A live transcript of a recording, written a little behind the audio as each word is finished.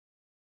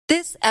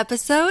This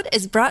episode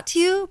is brought to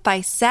you by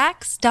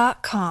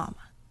Sax.com.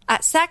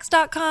 At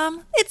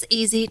Sax.com, it's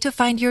easy to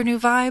find your new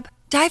vibe.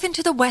 Dive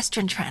into the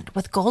Western trend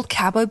with gold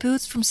cowboy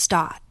boots from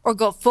Stott, or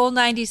go full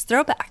 90s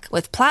throwback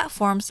with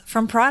platforms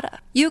from Prada.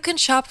 You can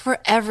shop for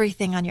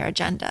everything on your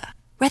agenda,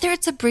 whether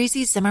it's a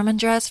breezy Zimmermann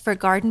dress for a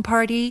garden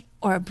party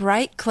or a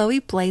bright Chloe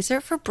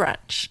blazer for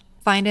brunch.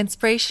 Find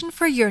inspiration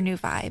for your new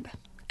vibe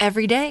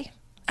every day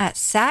at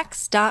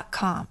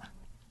Sax.com.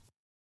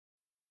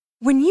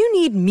 When you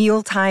need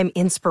mealtime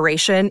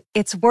inspiration,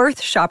 it's worth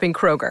shopping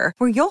Kroger,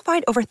 where you'll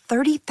find over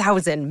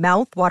 30,000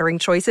 mouth-watering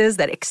choices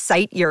that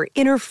excite your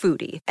inner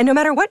foodie. And no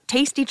matter what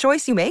tasty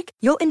choice you make,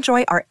 you'll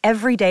enjoy our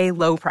everyday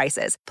low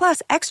prices,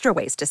 plus extra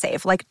ways to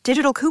save, like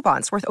digital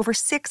coupons worth over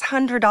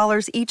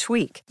 $600 each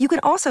week. You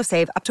can also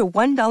save up to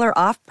 $1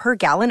 off per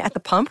gallon at the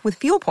pump with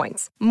fuel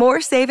points.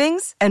 More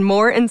savings and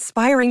more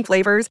inspiring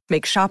flavors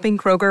make shopping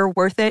Kroger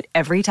worth it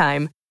every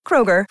time.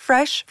 Kroger,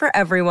 fresh for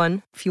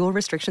everyone. Fuel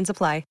restrictions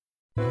apply.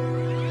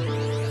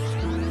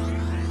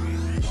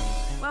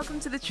 Welcome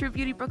to the True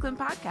Beauty Brooklyn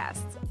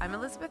podcast. I'm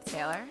Elizabeth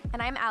Taylor.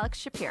 And I'm Alex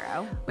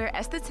Shapiro. We're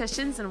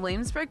estheticians in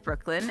Williamsburg,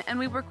 Brooklyn, and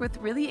we work with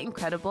really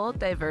incredible,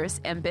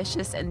 diverse,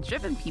 ambitious, and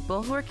driven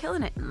people who are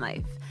killing it in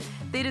life.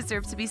 They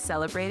deserve to be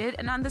celebrated,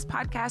 and on this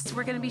podcast,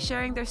 we're going to be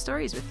sharing their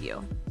stories with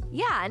you.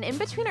 Yeah, and in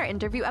between our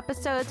interview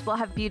episodes, we'll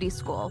have Beauty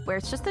School, where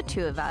it's just the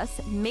two of us,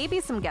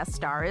 maybe some guest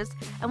stars,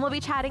 and we'll be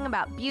chatting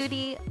about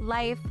beauty,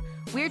 life,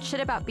 weird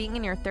shit about being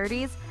in your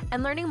 30s,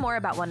 and learning more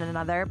about one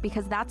another,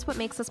 because that's what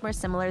makes us more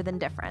similar than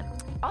different.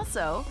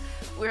 Also,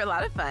 we're a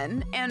lot of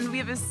fun, and we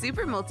have a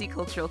super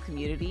multicultural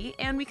community,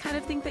 and we kind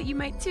of think that you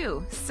might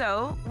too.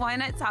 So why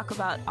not talk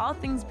about all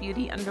things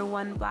beauty under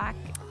one Black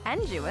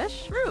and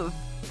Jewish roof?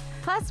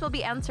 Plus, we'll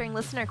be answering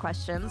listener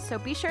questions, so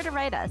be sure to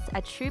write us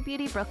at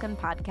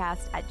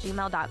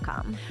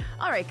truebeautybrooklynpodcast@gmail.com.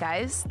 All right,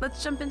 guys,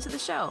 let's jump into the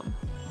show.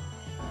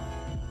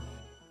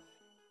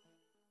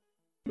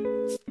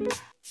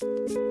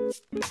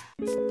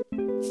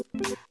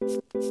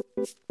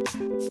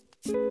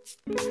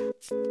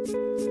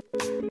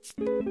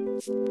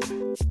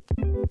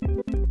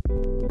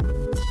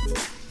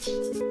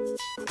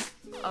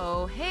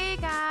 Oh, hey,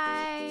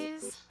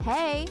 guys.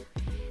 Hey.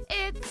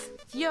 It's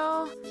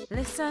your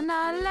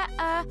listener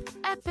letter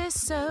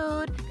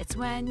episode. It's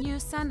when you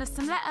send us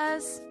some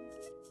letters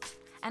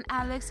and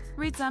Alex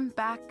reads them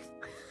back.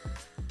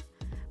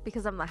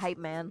 Because I'm the hype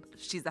man.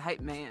 She's the hype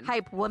man.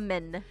 Hype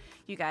woman.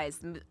 You guys,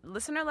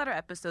 listener letter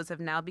episodes have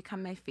now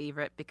become my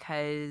favorite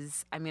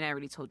because, I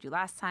already told you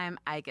last time,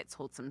 I get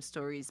told some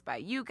stories by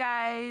you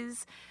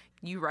guys.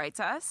 You write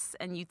to us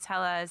and you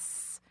tell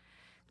us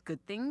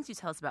good things. You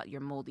tell us about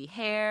your moldy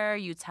hair.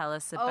 You tell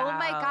us about... Oh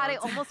my God, I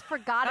almost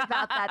forgot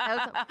about that.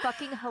 That was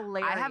fucking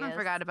hilarious. I haven't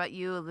forgot about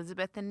you,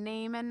 Elizabeth and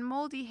Name and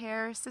Moldy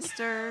Hair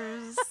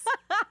sisters.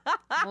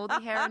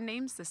 Moldy Hair and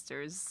Name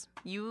sisters.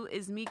 You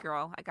is me,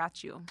 girl. I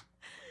got you.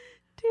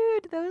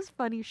 Dude, that was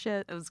funny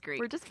shit. It was great.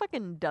 We're just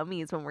fucking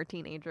dummies when we're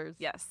teenagers.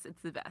 Yes,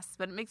 it's the best.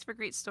 But it makes for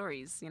great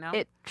stories, you know?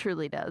 It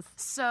truly does.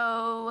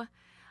 So...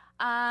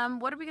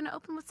 what are we going to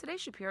open with today,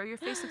 Shapiro? Your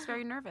face looks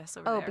very nervous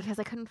over there. Oh, because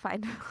I couldn't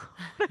find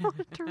what I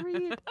wanted to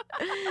read.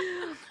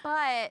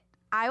 But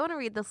I want to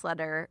read this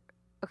letter.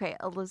 Okay,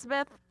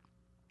 Elizabeth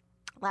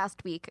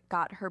last week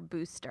got her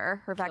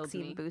booster, her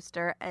vaccine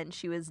booster, and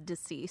she was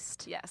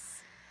deceased.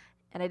 Yes.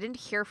 And I didn't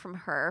hear from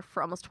her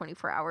for almost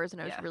 24 hours,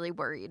 and I was really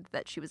worried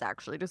that she was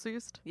actually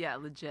deceased. Yeah,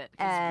 legit.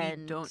 Because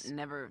we don't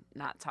never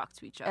not talk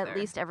to each other. At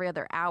least every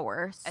other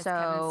hour. As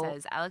Kevin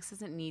says, Alex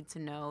doesn't need to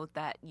know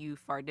that you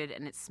farted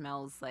and it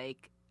smells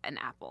like an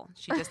apple.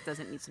 She just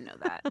doesn't need to know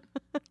that.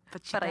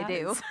 But I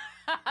do.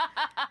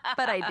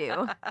 But I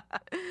do.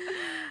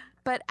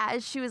 But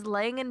as she was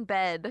laying in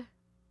bed,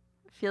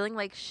 feeling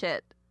like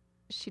shit,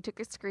 she took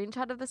a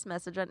screenshot of this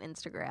message on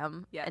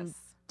Instagram. Yes.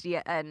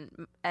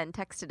 And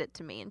texted it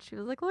to me, and she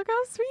was like, look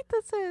how sweet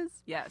this is.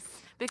 Yes,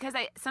 because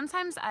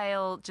sometimes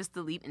I'll just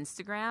delete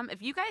Instagram.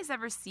 If you guys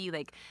ever see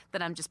like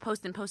that I'm just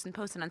posting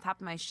on top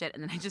of my shit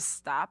and then I just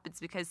stop, it's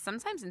because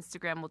sometimes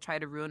Instagram will try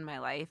to ruin my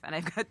life and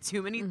I've got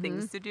too many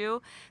things to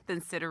do than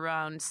sit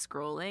around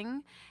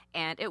scrolling,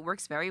 and it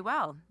works very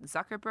well.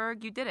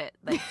 Zuckerberg, you did it.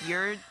 Like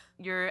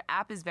your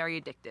app is very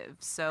addictive,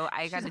 so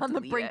I got to delete it. She's on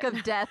the brink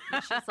of death.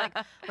 And she's like,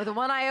 with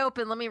one eye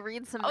open, let me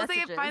read some messages. I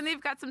was like, finally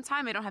I've got some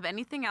time. I don't have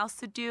anything else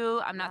to do.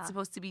 I'm not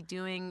supposed to be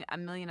doing a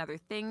million other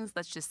things.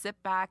 Let's just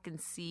sit back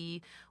and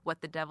see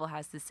what the devil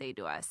has to say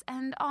to us.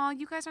 And,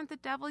 you guys aren't the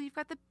devil. You've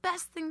got the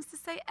best things to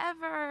say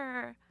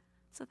ever.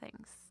 So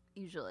thanks.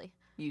 Usually.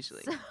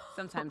 So.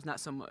 Sometimes not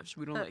so much.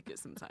 We don't like it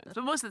sometimes.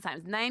 But most of the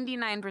time,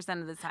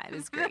 99% of the time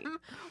is great.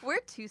 We're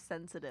too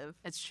sensitive.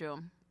 It's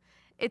true.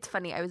 It's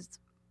funny.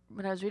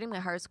 When I was reading my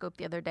horoscope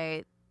the other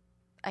day,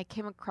 I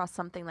came across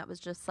something that was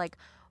just like,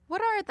 what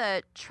are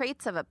the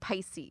traits of a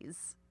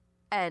Pisces?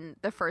 And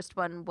the first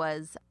one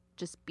was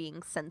just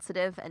being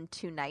sensitive and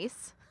too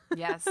nice.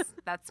 Yes,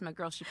 that's my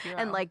girl Shapiro.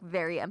 and like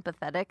very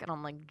empathetic. And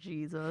I'm like,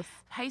 Jesus.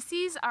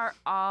 Pisces are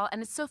all,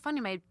 and it's so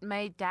funny.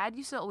 My dad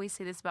used to always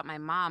say this about my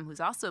mom, who's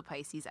also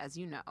Pisces, as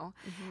you know.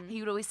 Mm-hmm. He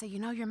would always say,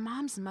 your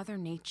mom's Mother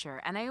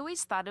Nature, and I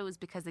always thought it was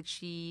because like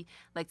she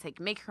liked to like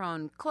make her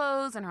own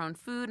clothes and her own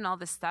food and all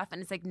this stuff.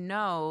 And it's like,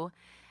 no.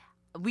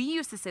 We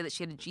used to say that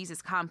she had a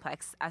Jesus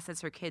complex, us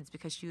as her kids,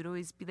 because she would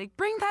always be like,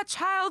 bring that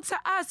child to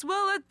us.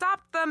 We'll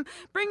adopt them.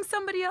 Bring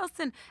somebody else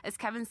in. As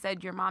Kevin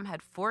said, your mom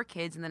had 4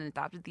 kids and then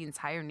adopted the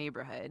entire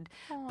neighborhood.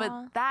 Aww.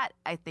 But that,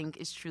 I think,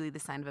 is truly the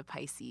sign of a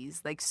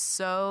Pisces. Like,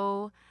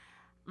 so,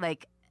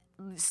 like,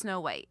 Snow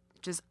White.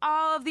 Just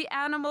all of the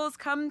animals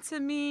come to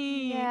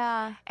me.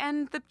 Yeah.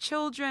 And the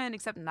children,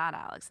 except not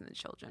Alex and the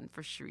children,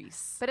 for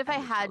Charisse. But if I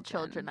and the had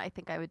children, I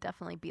think I would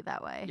definitely be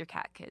that way. Your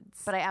cat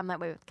kids. But I am that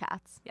way with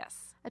cats.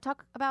 Yes. I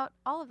talk about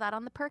all of that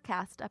on the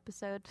Percast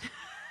episode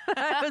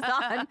I was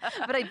on.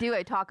 But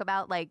I talk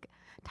about like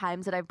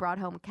times that I've brought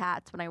home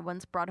cats. When I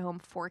once brought home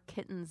 4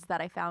 kittens that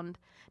I found,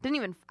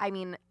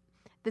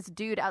 this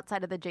dude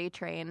outside of the J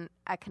train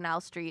at Canal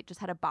Street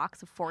just had a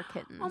box of 4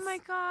 kittens. Oh my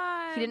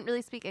God. He didn't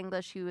really speak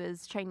English. He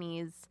was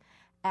Chinese.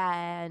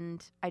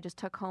 And I just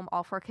took home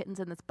all 4 kittens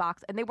in this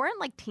box. And they weren't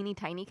like teeny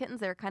tiny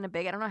kittens. They were kind of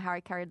big. I don't know how I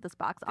carried this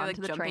box They're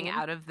onto like the jumping train.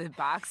 out of the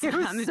box It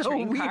was on the so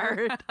train car.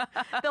 weird.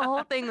 The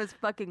whole thing was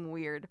fucking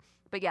weird.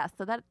 But yeah,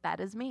 so that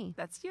is me.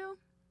 That's you.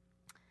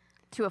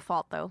 To a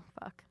fault, though.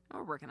 Fuck.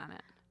 We're working on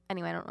it.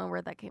 Anyway, I don't know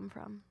where that came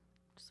from.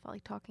 Just felt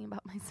like talking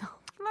about myself.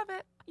 Love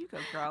it. You go,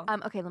 girl.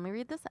 Okay, let me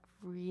read this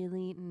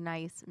really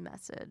nice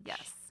message.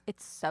 Yes.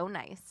 It's so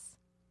nice.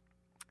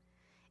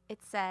 It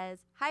says,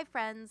 "Hi,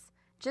 friends.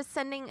 Just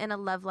sending in a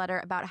love letter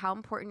about how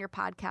important your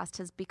podcast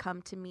has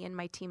become to me and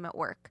my team at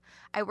work.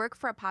 I work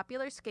for a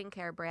popular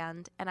skincare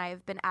brand, and I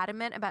have been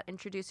adamant about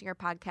introducing your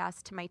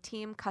podcast to my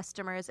team,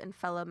 customers, and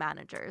fellow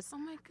managers. Oh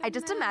my I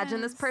just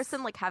imagine this goodness.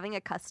 person like having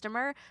a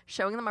customer,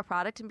 showing them a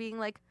product, and being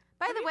like,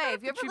 by the way,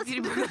 if you ever listen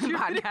to Beauty this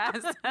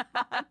podcast,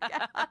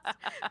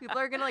 people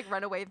are gonna like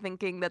run away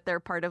thinking that they're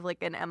part of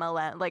like an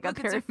MLM, like look,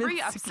 a it's a pyramid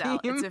free upsell.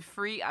 scheme. It's a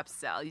free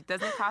upsell. It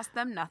doesn't cost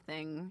them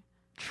nothing.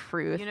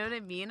 Truth. You know what I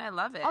mean? I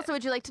love it. Also,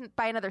 would you like to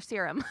buy another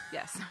serum?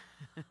 yes.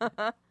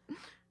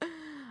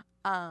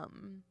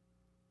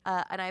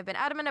 And I've been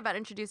adamant about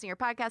introducing your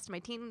podcast to my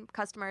team,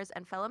 customers,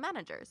 and fellow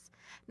managers.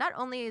 Not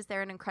only is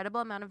there an incredible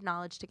amount of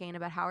knowledge to gain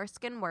about how our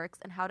skin works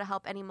and how to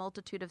help any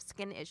multitude of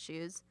skin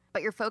issues,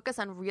 but your focus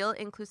on real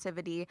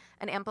inclusivity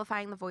and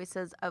amplifying the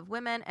voices of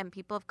women and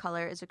people of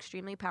color is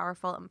extremely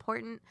powerful,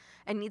 important,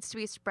 and needs to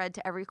be spread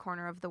to every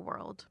corner of the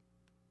world.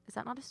 Is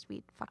that not a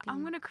sweet fucking...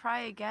 I'm going to cry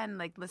again,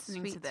 like,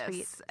 listening sweet, to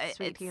this.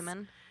 sweet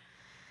human?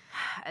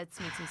 It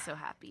makes me so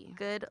happy.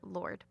 Good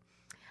Lord.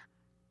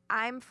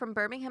 I'm from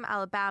Birmingham,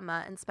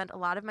 Alabama, and spent a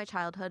lot of my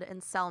childhood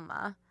in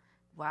Selma.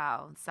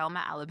 Wow.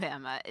 Selma,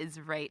 Alabama is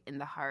right in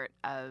the heart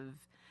of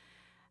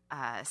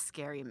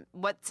scary,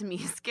 what to me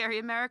is scary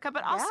America,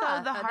 but also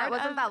Yeah, the heart that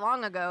wasn't of, that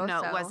long ago.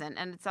 No, so. it wasn't.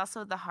 And it's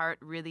also the heart,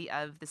 really,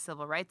 of the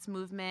civil rights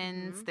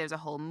movement. Mm-hmm. There's a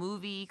whole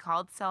movie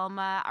called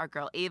Selma. Our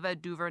girl Ava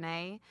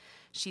DuVernay,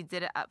 she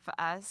did it up for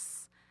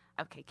us.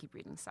 Okay, keep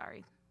reading.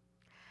 Sorry.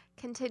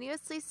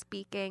 Continuously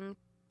speaking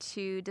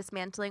to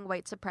dismantling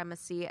white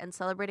supremacy and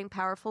celebrating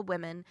powerful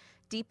women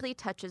deeply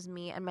touches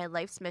me and my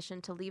life's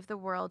mission to leave the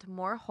world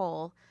more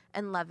whole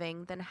and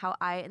loving than how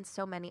I and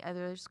so many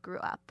others grew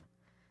up.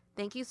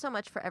 Thank you so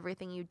much for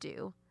everything you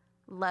do.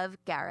 Love,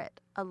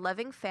 Garrett, a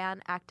loving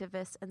fan,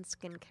 activist, and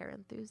skincare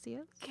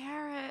enthusiast."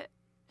 Garrett.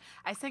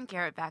 I sent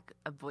Garrett back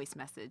a voice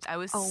message. I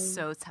was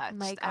so touched.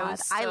 My I God,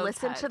 was so I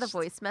listened to the touched.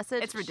 voice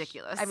message. It's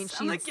ridiculous. I mean,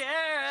 I'm like,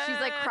 she's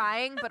like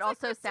crying, but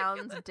also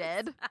sounds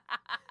dead.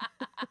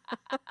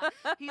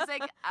 He's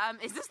like,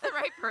 is this the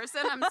right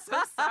person? I'm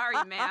so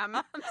sorry, ma'am.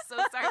 I'm so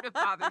sorry to have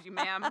bothered you,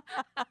 ma'am.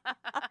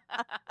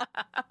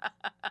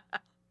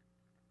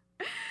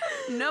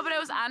 No, but I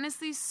was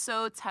honestly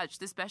so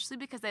touched, especially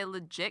because I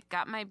legit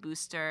got our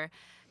booster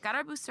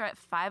at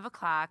 5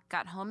 o'clock,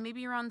 got home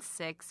maybe around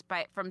 6,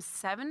 from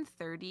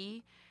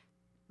 7:30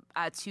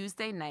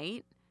 Tuesday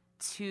night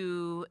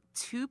to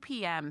 2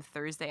 p.m.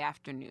 Thursday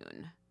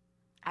afternoon.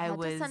 I had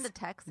was to send a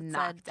text that said,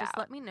 knocked "Just out.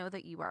 let me know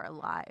that you are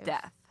alive."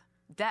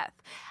 Death.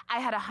 I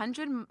had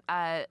 100,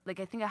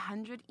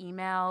 100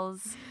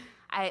 emails.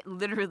 I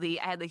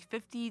had like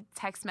 50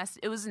 text messages.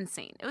 It was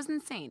insane.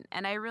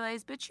 And I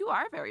realized, bitch, you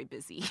are very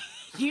busy.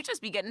 You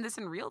just be getting this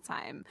in real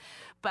time.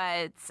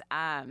 But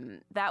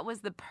that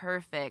was the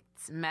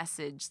perfect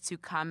message to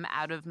come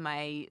out of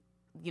my,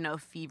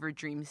 fever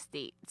dream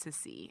state to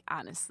see,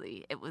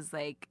 honestly. It was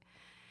like,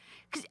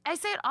 because I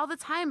say it all the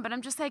time, but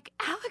I'm just like,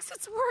 Alex,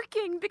 it's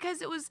working,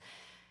 because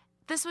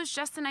this was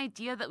just an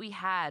idea that we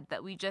had,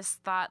 that we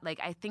just thought, like,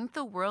 I think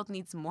the world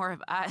needs more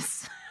of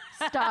us.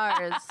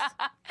 Stars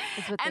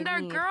is what And they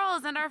our need.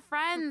 girls and our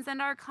friends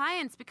and our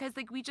clients, because,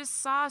 like, we just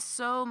saw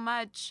so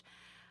much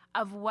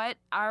of what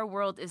our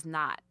world is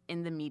not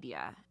in the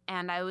media.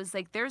 And I was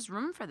like, there's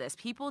room for this.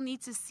 People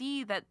need to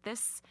see that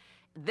this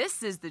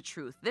is the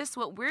truth.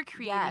 What we're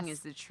creating Yes. is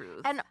the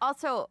truth. And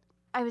also,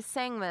 I was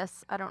saying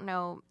this, I don't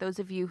know, those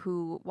of you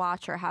who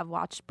watch or have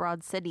watched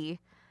Broad City,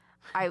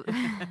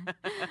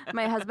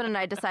 my husband and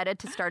I decided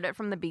to start it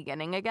from the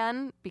beginning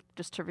again,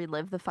 just to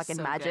relive the fucking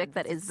So magic good.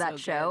 that is So that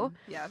show.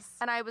 good. Yes.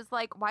 And I was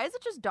like, why is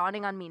it just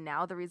dawning on me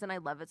now? The reason I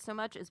love it so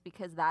much is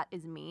because that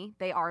is me.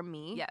 They are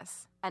me.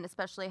 Yes. And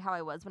especially how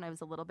I was when I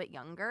was a little bit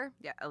younger.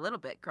 Yeah, a little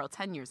bit. Girl,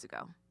 10 years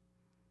ago.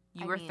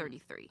 You I were mean,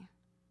 33.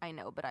 I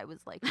know, but I was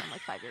like, I'm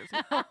like 5 years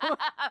ago.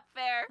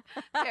 Fair.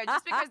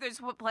 Just because there's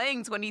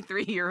playing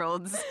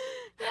 23-year-olds. Yeah,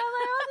 that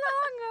was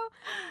long ago.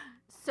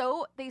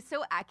 So they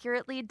so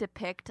accurately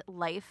depict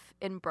life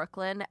in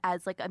Brooklyn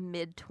as like a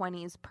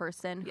mid-20s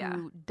person Yeah.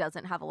 who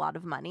doesn't have a lot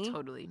of money.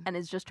 Totally. And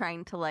is just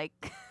trying to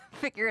like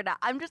figure it out.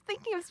 I'm just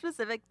thinking of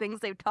specific things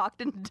they've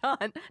talked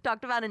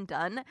about and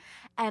done.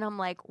 And I'm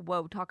like,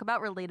 whoa, talk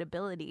about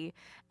relatability.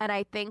 And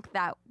I think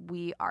that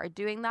we are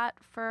doing that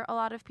for a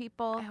lot of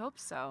people. I hope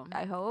so.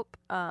 I hope.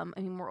 I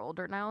mean, we're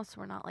older now, so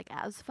we're not like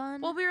as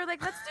fun. Well, we were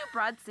like, let's do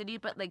Broad City,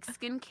 but like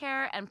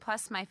skincare and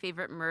plus my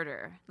favorite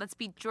murder. Let's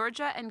be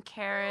Georgia and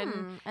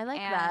Karen. I like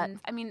that. And,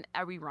 I mean,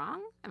 are we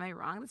wrong? Am I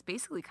wrong? That's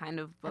basically kind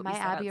of what Am we I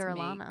set out Abby to or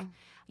make. Alana?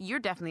 You're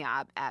definitely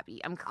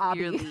Abby. I'm Abby.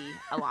 clearly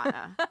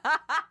Alana.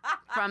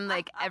 From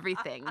like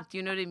everything. Do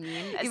you know what I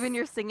mean? Even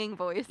your singing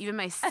voice. Even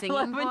my singing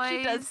I love voice. when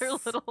she does her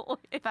little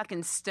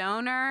fucking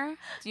stoner.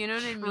 Do you know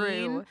what I mean?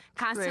 True.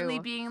 Constantly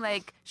True. being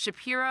like,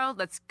 Shapiro,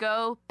 let's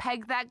go.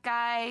 Peg that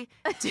guy.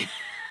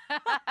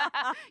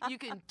 You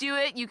can do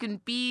it. You can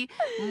be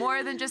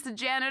more than just a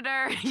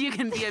janitor. You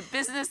can be a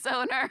business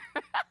owner.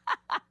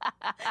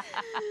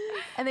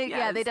 And they, yeah,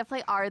 Yes. they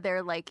definitely are.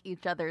 They're like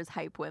each other's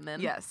hype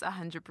women. Yes,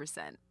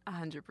 100%.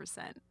 100%.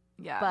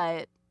 Yeah.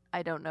 But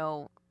I don't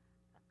know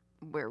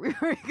where we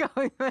were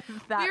going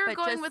with that. we were but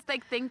going just,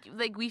 with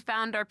like we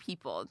found our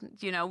people.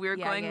 You know, we were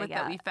Yeah, going yeah, with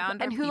yeah. that. We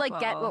found and our who people. like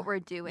get what we're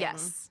doing.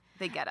 Yes,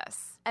 they get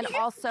us. And They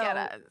also, get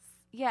us.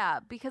 yeah,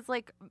 because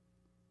like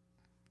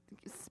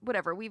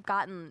whatever, we've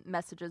gotten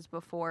messages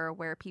before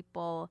where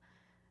people,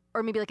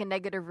 or maybe like a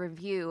negative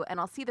review, and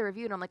I'll see the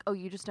review and I'm like, oh,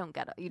 you just don't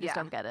get it. You just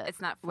Yeah, don't get it. it's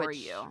not for Which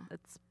you.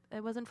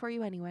 It wasn't for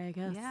you anyway, I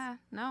guess. Yeah,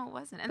 no, it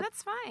wasn't, and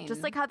that's fine.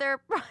 Just like how there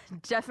are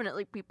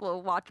definitely people who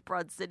watch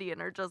Broad City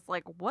and are just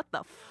like, what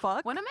the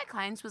fuck? one of my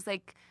clients was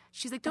like,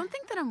 she's like, don't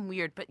think that I'm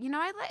weird, but you know,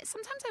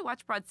 sometimes I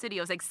watch Broad City.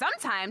 I was like,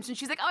 sometimes, and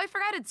she's like, oh, I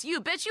forgot it's you,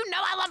 bitch. You know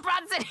I love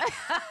Broad City.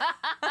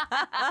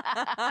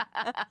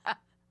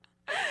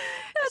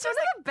 It's one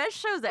of the best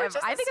shows ever.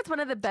 I think it's one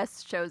of the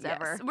best shows Yes,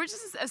 ever. we're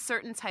just a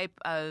certain type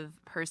of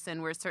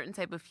person. We're a certain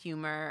type of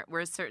humor.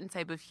 We're a certain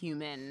type of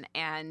human,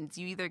 and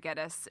you either get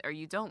us or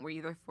you don't. We're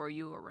either for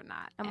you or we're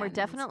not. And we're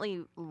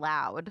definitely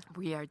loud.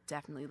 we are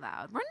definitely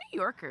loud. We're New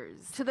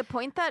Yorkers. To the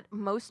point that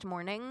most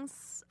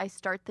mornings I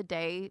start the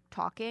day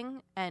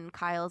talking and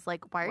Kyle's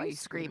like, why are you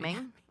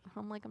screaming?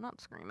 I'm like, I'm not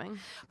screaming.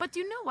 But do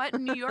you know what?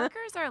 New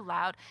Yorkers are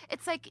loud.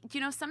 It's like, you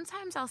know,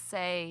 sometimes I'll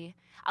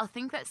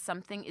think that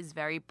something is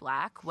very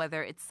black,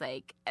 whether it's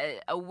like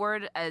a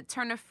word, a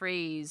turn of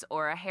phrase,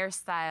 or a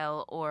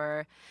hairstyle,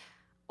 or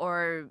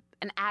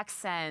an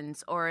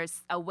accent, or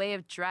a way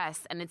of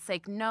dress. And it's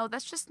like, no,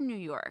 that's just New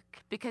York.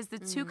 Because the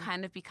two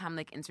kind of become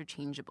like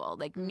interchangeable.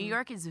 Like New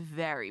York is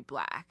very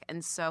black.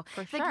 And so,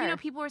 like, you know, sure.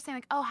 people were saying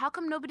like, oh, how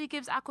come nobody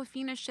gives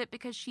Aquafina shit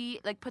because she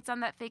like puts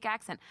on that fake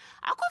accent?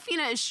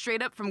 Aquafina is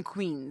straight up from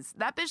Queens.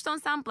 That bitch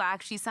don't sound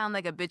black. She sound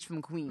like a bitch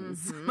from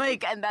Queens.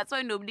 Like, and that's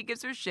why nobody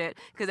gives her shit.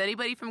 Because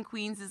anybody from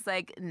Queens is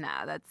like,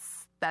 nah,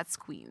 that's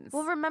Queens.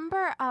 Well,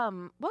 remember,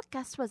 what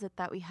guest was it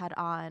that we had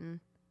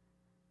on?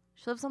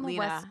 She lives on the Lena.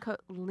 West Coast.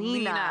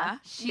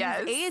 Lena. She's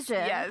Yes, Asian.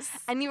 yes.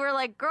 And you were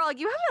like, girl,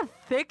 you have a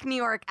thick New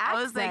York accent.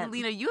 I was like,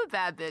 Lena, you a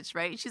bad bitch,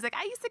 right? She's like,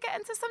 I used to get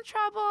into some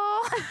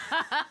trouble.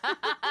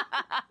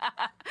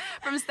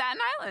 From Staten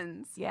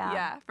Island. Yeah.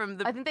 Yeah. From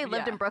the I think they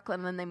lived in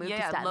Brooklyn, then they moved to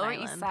Staten Lower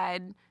Island. East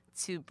Side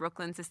to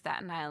Brooklyn to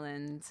Staten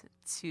Island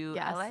to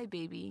Yes. LA,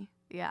 baby.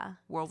 Yeah.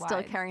 Worldwide.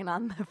 Still carrying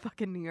on the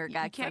fucking New York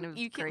accent. It was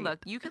You can't great. look.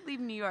 You could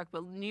leave New York,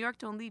 but New York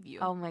don't leave you.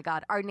 Oh my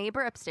God. Our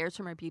neighbor upstairs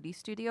from our beauty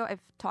studio,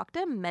 I've talked to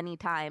him many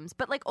times,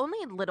 but like only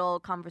little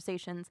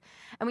conversations.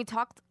 And we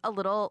talked a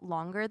little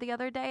longer the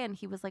other day and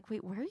he was like,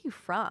 wait, where are you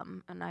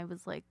from? And I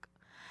was like,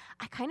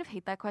 I kind of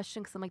hate that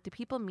question because I'm like, do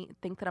people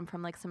think that I'm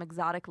from like some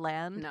exotic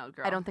land? No,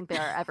 girl. I don't think they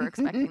are ever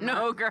expecting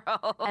No, that.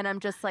 girl. And I'm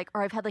just like,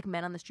 or I've had like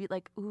men on the street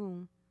like,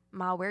 ooh,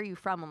 Ma, where are you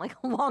from? I'm like,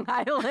 Long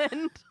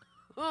Island.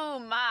 Ooh,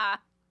 ma.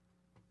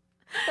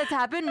 That's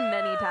happened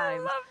many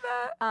times.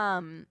 I love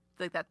that.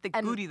 Like that thick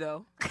and- booty,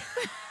 though.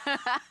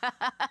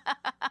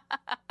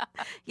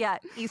 Yeah,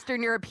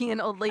 Eastern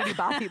European old lady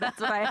body. That's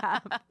what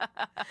I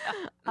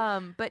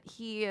have. But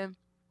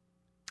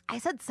I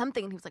said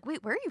something and he was like,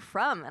 wait, where are you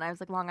from? And I was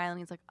like, Long Island.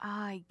 He's like,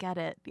 I get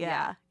it.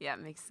 Yeah. Yeah,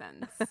 it makes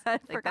sense. I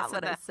Like, forgot that's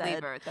what I that said.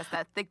 flavor. That's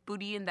that thick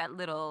booty and that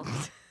little,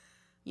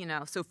 you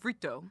know,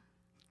 sofrito.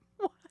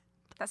 What?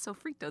 That's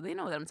sofrito. They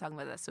know what I'm talking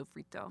about. That's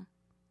sofrito.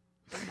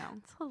 They know.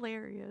 It's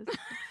hilarious.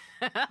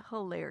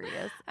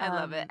 Hilarious. I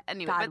love it.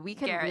 Anyway, God, but we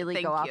can Garrett, really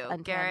thank go you. off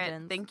on Garrett,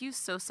 tangents. thank you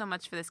so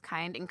much for this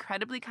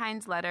incredibly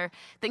kind letter.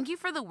 Thank you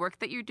for the work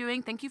that you're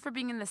doing. Thank you for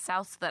being in the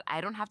South so that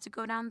I don't have to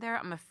go down there.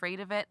 I'm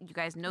afraid of it. You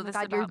guys know Oh my this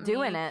God, about you're me.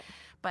 doing it.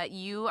 but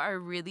you are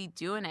really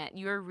doing it.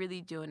 You're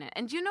really doing it.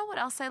 And do you know what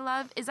else I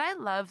love? I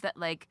love that,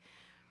 like,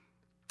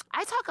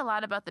 I talk a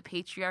lot about the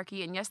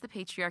patriarchy, and yes, the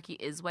patriarchy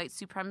is white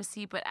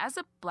supremacy, but as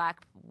a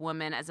black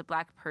woman, as a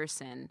black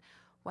person,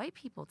 white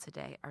people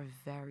today are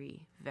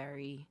very,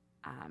 very,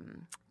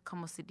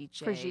 como se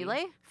dice?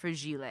 Fragile?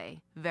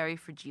 Fragile. Very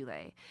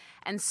fragile.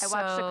 And so...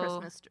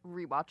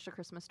 rewatched a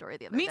Christmas Story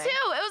the other Me day. too!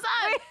 It was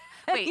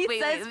on! He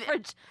says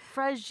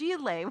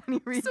fragile when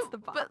he reads the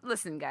book. But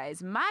listen,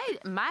 guys, my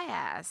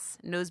ass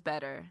knows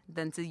better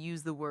than to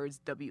use the words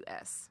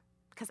WS.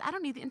 Because I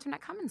don't need the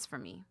internet comments for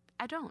me.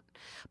 I don't.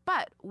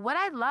 But what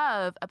I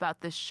love about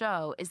this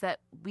show is that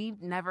we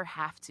never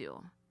have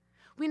to.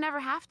 We never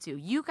have to.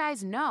 You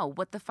guys know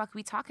what the fuck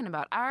we talking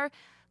about. Our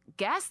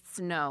guests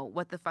know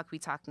what the fuck we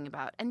talking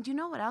about. And do you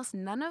know what else?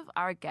 None of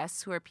our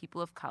guests who are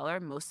people of color,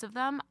 most of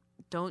them,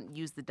 don't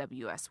use the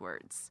WS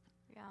words.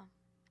 Yeah.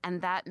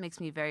 And that makes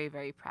me very,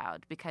 very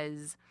proud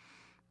because,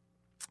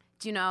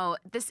 do you know,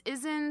 this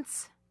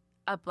isn't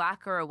a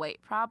black or a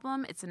white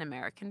problem. It's an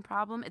American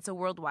problem. It's a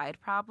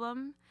worldwide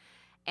problem.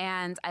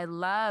 And I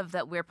love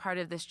that we're part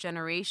of this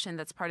generation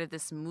that's part of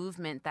this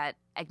movement that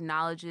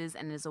acknowledges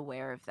and is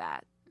aware of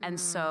that. And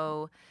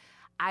so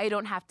I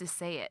don't have to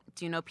say it.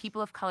 Do you know, people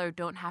of color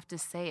don't have to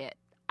say it.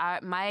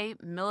 My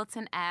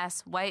militant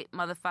ass, white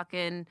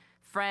motherfucking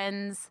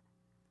friends,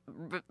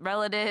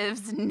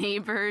 relatives,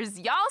 neighbors,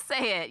 y'all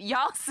say it.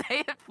 Y'all say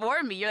it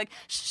for me. You're like,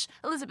 shh,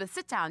 Elizabeth,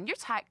 sit down. You're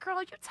tired. Girl,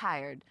 you're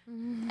tired.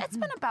 It's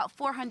been about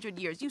 400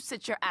 years. You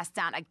sit your ass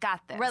down. I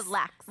got this.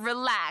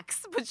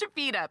 Relax. Put your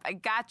feet up. I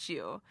got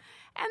you.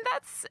 And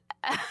that's,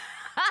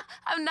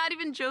 I'm not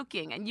even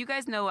joking. And you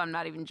guys know I'm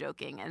not even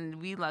joking.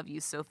 And we love you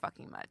so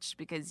fucking much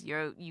because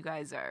you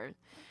guys are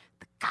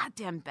the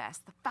goddamn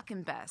best. The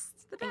fucking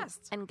best. The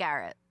best. And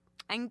Garrett.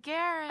 And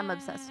Garrett. I'm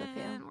obsessed with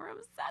you. We're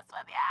obsessed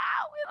with you.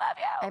 We love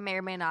you. I may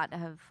or may not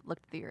have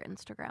looked through your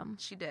Instagram.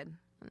 She did.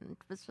 And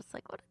was just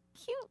like, what a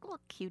cute little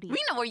cutie.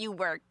 We know where you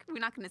work. We're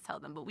not going to tell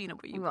them, but we know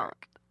where you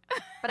work.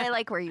 But I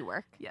like where you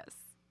work. Yes.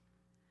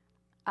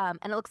 And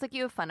it looks like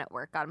you have fun at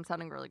work. God, I'm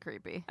sounding really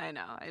creepy. I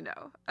know.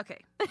 Okay.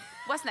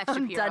 What's next,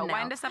 Shapiro?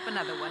 Wind us up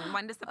another one.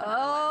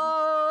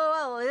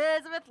 Oh,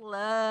 Elizabeth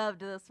loved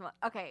this one.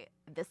 Okay,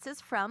 this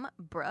is from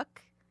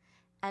Brooke,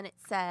 and it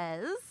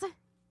says,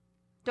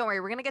 don't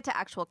worry, we're going to get to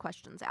actual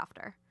questions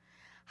after.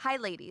 Hi,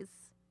 ladies.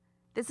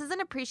 This is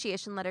an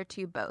appreciation letter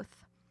to you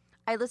both.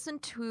 I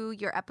listened to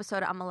your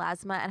episode on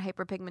melasma and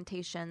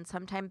hyperpigmentation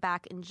sometime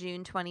back in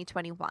June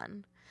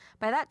 2021.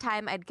 By that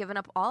time, I'd given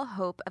up all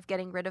hope of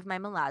getting rid of my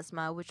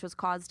melasma, which was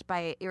caused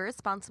by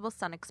irresponsible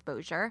sun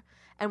exposure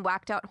and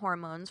whacked out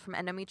hormones from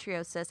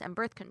endometriosis and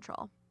birth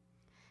control.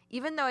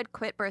 Even though I'd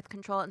quit birth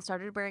control and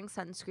started wearing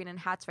sunscreen and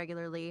hats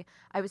regularly,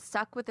 I was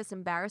stuck with this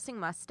embarrassing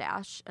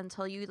mustache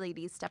until you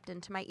ladies stepped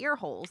into my ear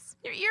holes.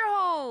 Your ear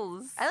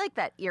holes. I like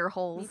that, ear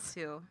holes.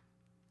 Me too.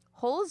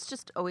 Holes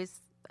just always,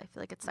 I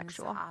feel like it's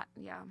sexual. It's hot,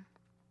 yeah.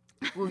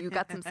 Ooh, you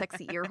got some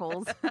sexy ear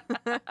holes.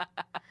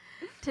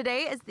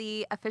 Today is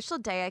the official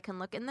day I can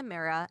look in the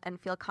mirror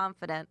and feel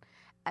confident.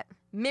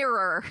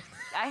 Mirror.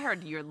 I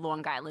heard you're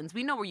Long Island.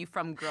 We know where you're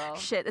from, girl.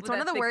 Shit, it's With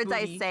one of that the thick words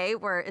booty. I say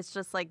where it's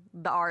just like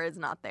the R is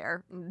not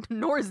there,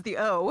 nor is the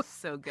O.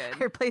 So good.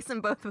 I replace them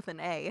both with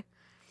an A.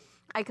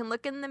 I can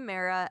look in the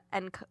mirror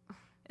and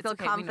feel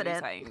okay,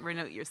 confident. We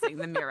know what you're saying.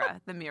 The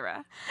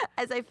mirror.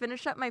 As I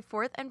finish up my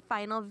fourth and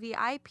final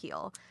VI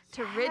peel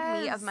to rid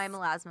me of my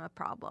melasma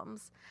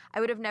problems.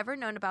 I would have never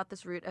known about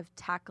this route of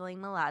tackling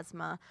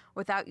melasma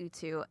without you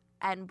two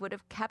and would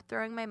have kept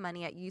throwing my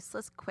money at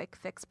useless quick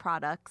fix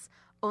products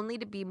only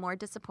to be more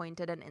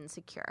disappointed and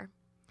insecure.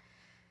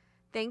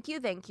 Thank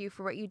you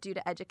for what you do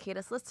to educate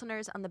us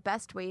listeners on the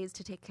best ways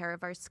to take care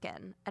of our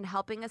skin and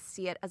helping us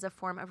see it as a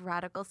form of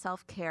radical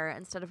self-care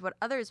instead of what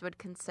others would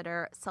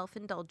consider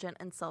self-indulgent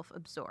and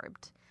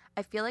self-absorbed.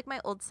 I feel like my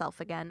old self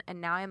again,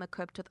 and now I am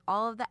equipped with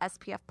all of the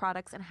SPF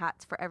products and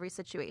hats for every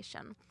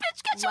situation.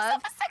 Bitch, get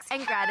yourself a sexy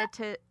and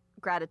hat.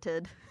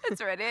 gratitude.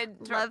 That's right. I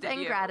interrupted Love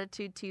and you.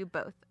 gratitude to you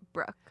both.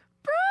 Brooke.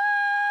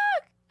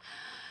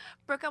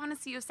 Brooke, I want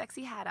to see your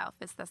sexy hat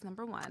outfits. That's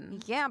number one.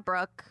 Yeah,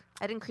 Brooke.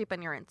 I didn't creep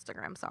on your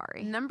Instagram,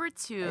 sorry. Number I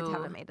two,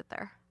 haven't made it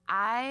there.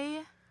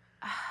 I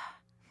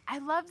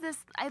love this.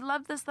 I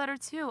love this letter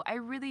too. I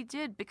really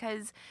did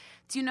because,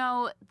 do you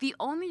know, the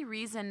only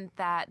reason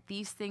that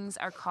these things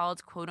are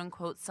called quote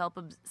unquote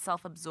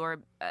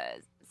self-absorption,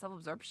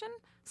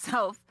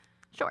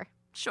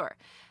 sure.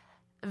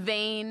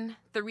 Vain.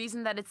 The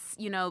reason that it's,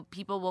 you know,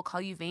 people will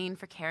call you vain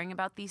for caring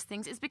about these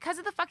things is because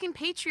of the fucking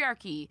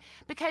patriarchy.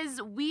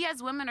 Because we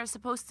as women are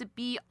supposed to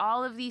be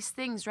all of these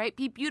things, right?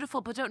 Be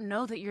beautiful, but don't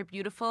know that you're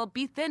beautiful.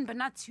 Be thin, but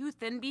not too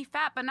thin. Be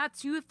fat, but not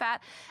too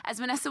fat. As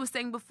Vanessa was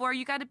saying before,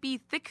 you got to be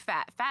thick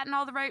fat in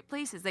all the right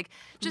places. Like,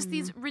 just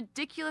these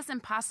ridiculous,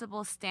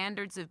 impossible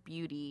standards of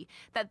beauty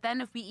that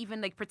then if we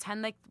even, like,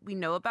 pretend like we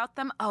know about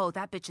them, oh,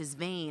 that bitch is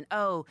vain.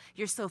 Oh,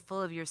 you're so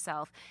full of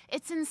yourself.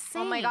 It's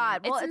insane. Oh my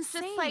God. Well, it's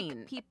insane. just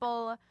like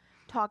people,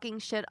 talking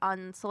shit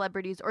on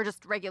celebrities or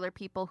just regular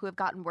people who have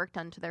gotten work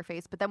done to their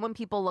face. But then when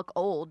people look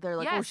old, they're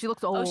like, oh, Yes. she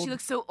looks old. Oh, she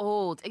looks so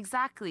old.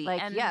 Exactly.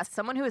 like, And yes,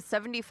 someone who is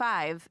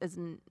 75 is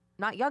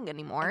not young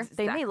anymore.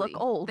 They may look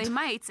Exactly. old. They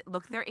might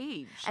look their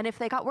age. And if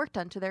they got work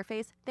done to their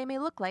face, they may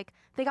look like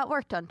they got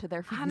work done to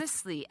their face.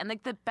 Honestly. And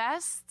like the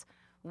best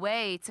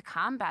way to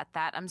combat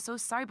that, I'm so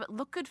sorry, but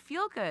look good,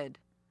 feel good.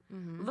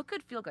 Look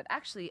good, feel good.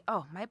 Actually,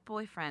 my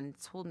boyfriend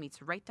told me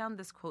to write down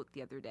this quote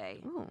the other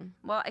day. Ooh.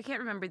 Well, I can't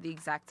remember the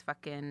exact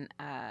fucking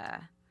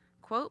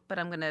quote, but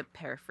I'm going to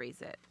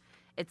paraphrase it.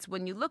 It's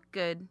when you look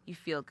good, you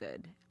feel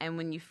good. And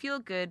when you feel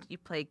good, you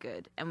play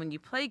good. And when you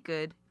play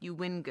good, you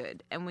win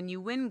good. And when you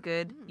win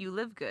good, you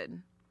live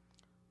good.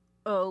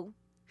 Oh,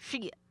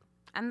 shit.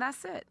 And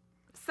that's it.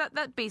 So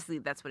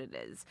that's what it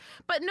is.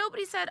 But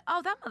nobody said,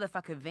 oh, that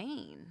motherfucker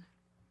vain.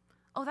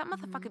 Oh, that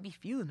motherfucker be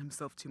feeling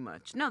himself too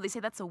much. No, they say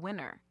that's a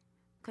winner.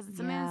 Because it's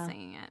a man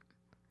saying it.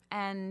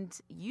 And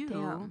you...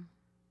 Damn.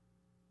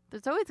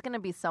 There's always going to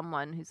be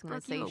someone who's going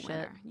to say you a shit.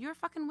 winner. You're a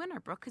fucking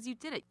winner, Brooke, because you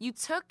did it. You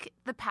took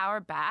the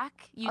power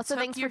back. You Also,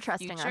 took thanks your for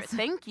trusting future. us.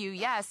 Thank you.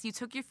 Yes, you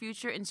took your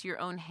future into your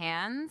own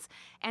hands,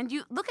 and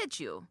you look at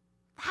you,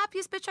 the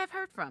happiest bitch I've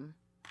heard from.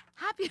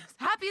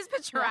 Happiest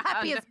bitch around.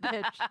 Happiest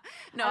bitch.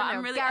 No, I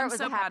don't know. Garrett I'm was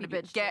so a proud happy of you.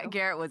 bitch, too.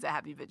 Garrett was a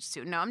happy bitch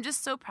too. No, I'm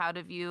just so proud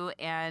of you,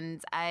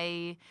 and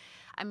I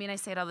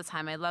say it all the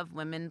time. I love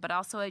women, but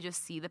also I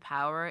just see the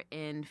power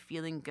in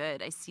feeling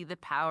good. I see the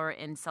power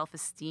in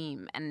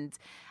self-esteem. And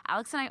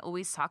Alex and I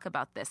always talk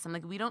about this. I'm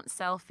like, we don't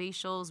sell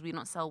facials. We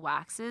don't sell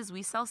waxes.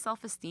 We sell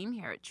self-esteem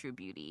here at True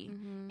Beauty.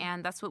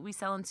 And that's what we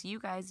sell into you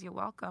guys. You're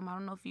welcome. I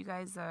don't know if you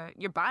guys,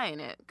 you're buying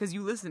it because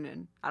you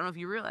listening. I don't know if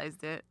you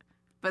realized it,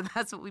 but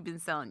that's what we've been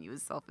selling you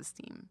is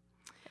self-esteem.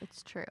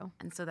 It's true.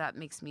 And so that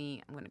makes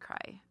me, I'm going to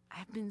cry.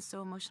 I've been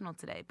so emotional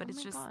today, but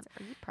it's just... God.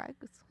 Are you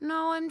pregs?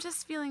 No, I'm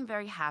just feeling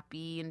very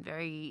happy and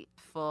very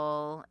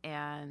full.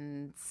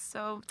 And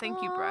so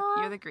thank you, Brooke.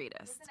 You're the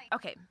greatest.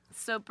 Okay,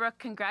 so Brooke,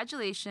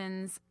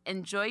 congratulations.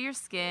 Enjoy your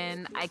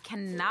skin. I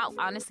cannot,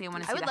 honestly, I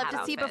want to see I would the love hat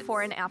to see outfits.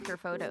 before and after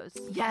photos.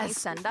 Can you Yes,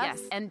 send us?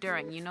 yes, and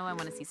during. You know I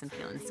want to see some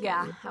peeling skin.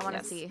 Yeah, I wanna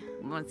Yes. see.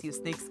 I want to see a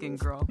snake skin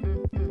girl.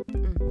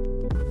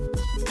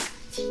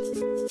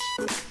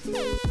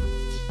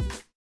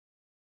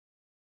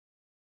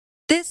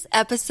 This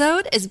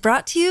episode is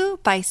brought to you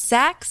by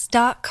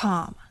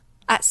Sax.com.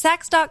 At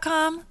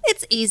Sax.com,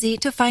 it's easy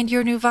to find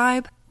your new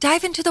vibe.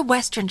 Dive into the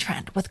Western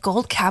trend with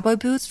gold cowboy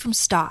boots from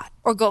Stott,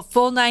 or go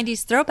full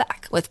 90s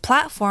throwback with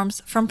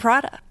platforms from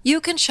Prada.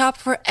 You can shop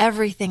for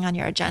everything on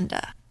your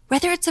agenda,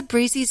 whether it's a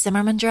breezy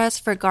Zimmermann dress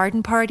for a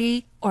garden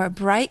party or a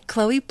bright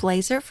Chloe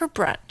blazer for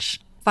brunch.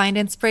 Find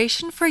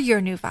inspiration for your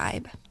new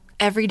vibe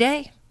every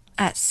day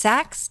at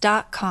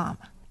Sax.com.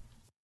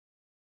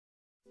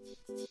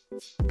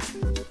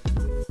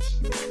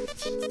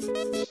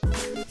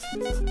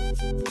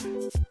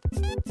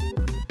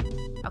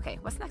 Okay,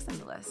 what's next on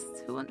the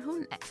list?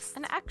 Who next?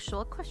 An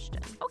actual question.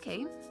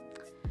 Okay.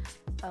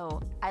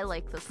 Oh, I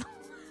like this. All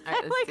I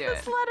right, let's like do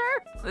this it.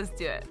 letter. Let's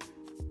do it.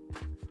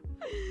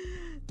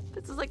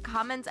 This is like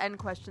comments and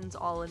questions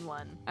all in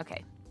one.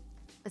 Okay.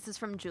 This is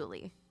from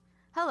Julie.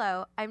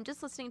 Hello, I'm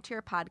just listening to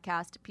your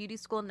podcast, Beauty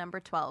School number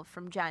 12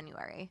 from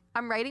January.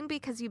 I'm writing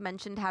because you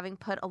mentioned having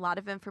put a lot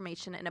of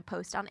information in a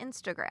post on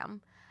Instagram.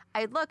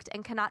 I looked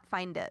and cannot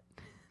find it.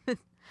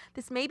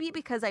 This may be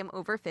because I'm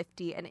over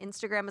 50 and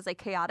Instagram is a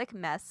chaotic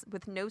mess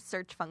with no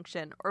search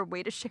function or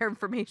way to share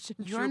information.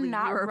 You're Julie,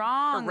 not you're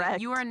wrong. correct.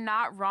 You are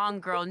not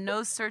wrong, girl.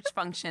 No search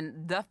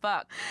function. The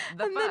fuck.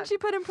 And then she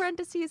put in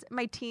parentheses,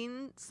 my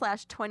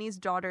teen/20s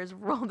daughters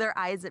roll their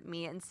eyes at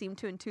me and seem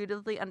to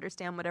intuitively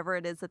understand whatever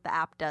it is that the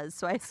app does.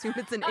 So I assume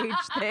it's an age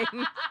thing.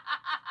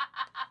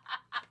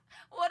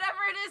 Whatever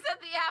it is that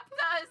the app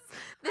does.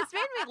 This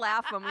made me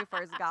laugh when we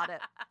first got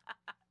it.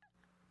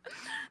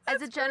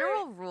 As a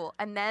general rule,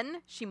 and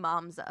then she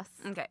moms us.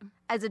 Okay.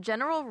 As a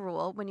general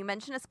rule, when you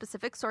mention a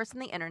specific source on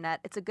the internet,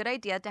 it's a good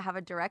idea to have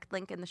a direct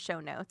link in the show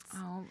notes.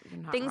 Oh, you're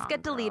not Things wrong,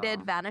 get deleted,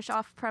 girl. vanish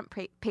off front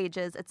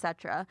pages,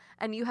 etc.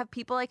 And you have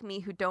people like me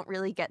who don't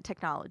really get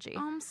technology.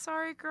 Oh, I'm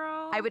sorry,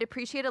 girl. I would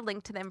appreciate a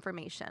link to the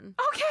information.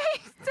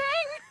 Okay,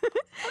 dang.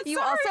 I'm You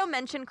sorry. also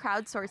mentioned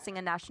crowdsourcing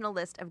a national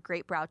list of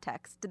great brow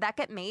techs. Did that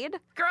get made?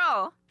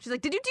 Girl, She's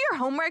like, did you do your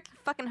homework, you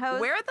fucking hoes?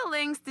 where are the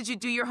links? Did you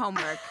do your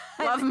homework?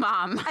 Love,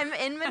 Mom. I'm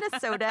in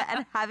Minnesota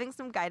and having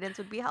some guidance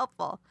would be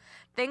helpful.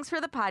 Thanks for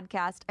the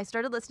podcast. I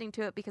started listening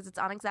to it because it's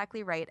on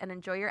exactly right and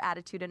enjoy your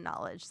attitude and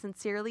knowledge.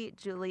 Sincerely,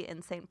 Julie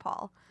in St.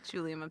 Paul.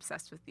 Julie, I'm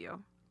obsessed with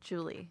you.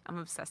 Julie. I'm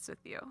obsessed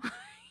with you.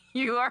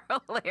 You are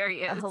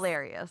hilarious.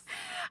 Hilarious.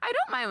 I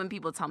don't mind when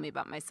people tell me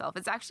about myself.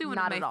 It's actually one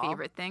Not of at my all.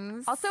 favorite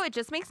things. Also, it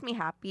just makes me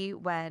happy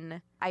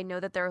when I know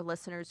that there are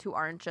listeners who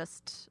aren't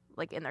just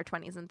like in their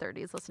 20s and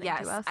 30s listening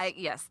yes, to us.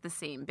 yes, the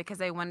same.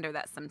 Because I wonder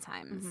that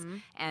sometimes, Mm-hmm.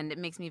 and it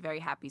makes me very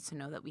happy to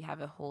know that we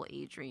have a whole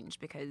age range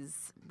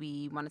because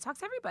we want to talk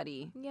to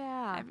everybody.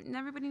 Yeah.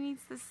 Everybody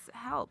needs this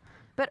help.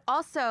 But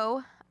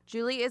also,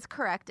 Julie is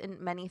correct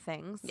in many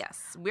things.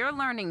 Yes, we're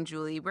learning,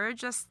 Julie. We're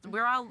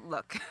all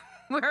look.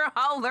 We're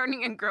all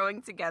learning and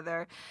growing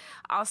together.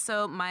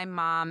 Also, my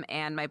mom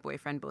and my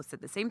boyfriend both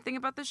said the same thing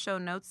about the show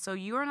notes, so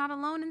you are not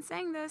alone in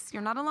saying this.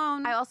 You're not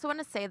alone. I also want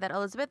to say that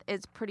Elizabeth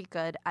is pretty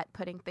good at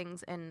putting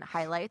things in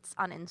highlights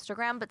on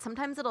Instagram, but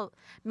sometimes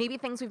maybe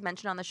things we've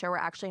mentioned on the show are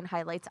actually in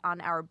highlights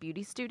on our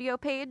beauty studio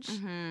page.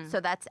 So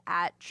that's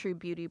at True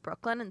Beauty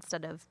Brooklyn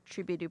instead of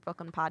True Beauty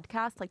Brooklyn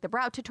Podcast, like the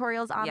brow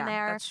tutorials on there.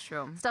 Yeah, that's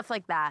true. Stuff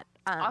like that.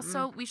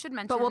 Also, we should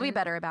mention... But we'll be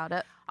better about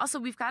it. Also,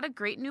 we've got a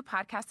great new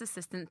podcast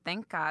assistant,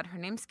 thank God. Her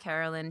name's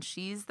Carolyn.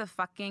 She's the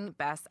fucking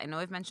best. I know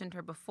I've mentioned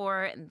her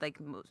before in like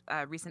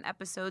recent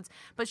episodes,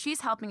 but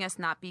she's helping us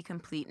not be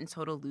complete and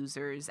total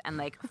losers and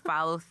like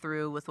follow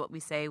through with what we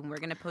say when we're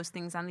going to post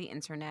things on the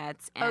internet.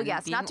 And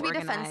yes, being not to be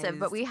organized. defensive,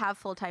 but we have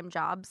full-time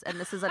jobs, and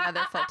this is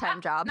another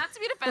full-time job. Not to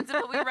be defensive,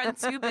 but we run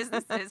 2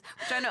 businesses.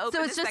 We're trying to open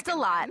So it's the just a second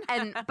lot,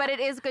 one. but it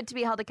is good to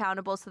be held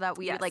accountable so that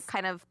we Yes. like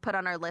kind of put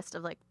on our list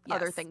of like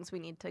other Yes. things we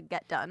need to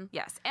get done.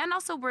 Yes, and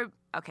also we're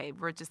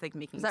just like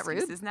making Is that rude?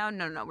 excuses now.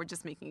 No, we're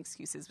just making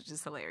excuses, which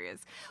is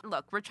hilarious.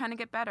 Look, we're trying to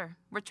get better.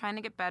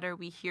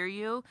 We hear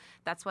you.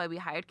 That's why we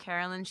hired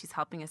Carolyn. She's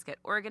helping us get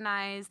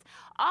organized.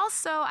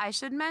 Also, I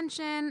should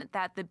mention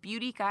that the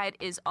beauty guide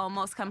is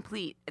almost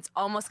complete. It's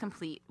almost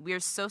complete. We are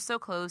so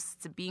close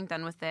to being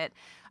done with it.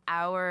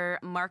 Our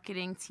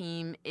marketing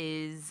team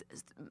is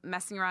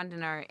messing around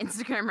in our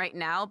Instagram right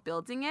now,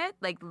 building it.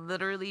 Like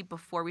literally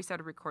before we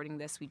started recording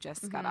this, we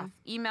just got off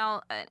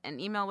an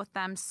email with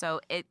them.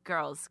 So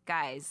girls,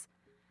 guys,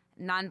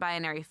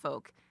 non-binary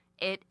folk,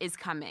 it is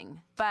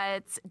coming.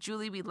 But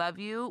Julie, we love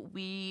you.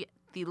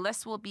 The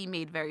list will be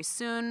made very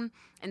soon.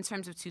 In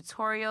terms of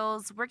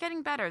tutorials, we're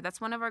getting better. That's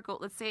one of our goals.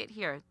 Let's say it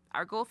here.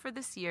 Our goal for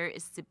this year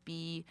is to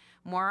be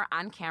more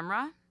on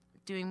camera,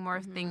 doing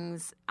more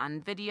things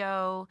on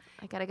video.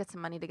 I gotta get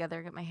some money together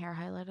and get my hair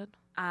highlighted.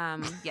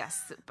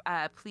 Yes,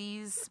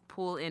 please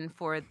pull in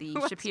for the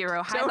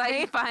Shapiro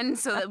Highlight Fund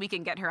so that we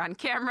can get her on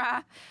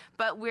camera.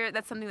 But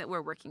that's something that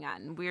we're working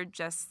on. We're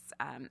just,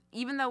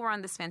 even though we're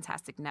on this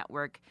fantastic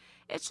network,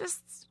 it's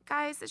just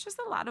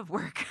a lot of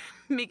work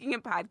making a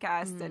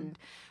podcast and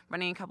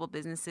running a couple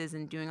businesses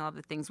and doing all of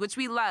the things, which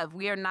we love.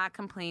 We are not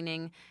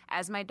complaining.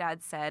 As my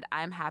dad said,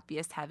 I'm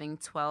happiest having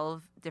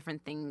 12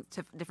 different things,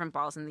 different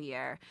balls in the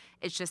air.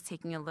 It's just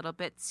taking a little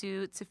bit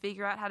to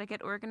figure out how to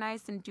get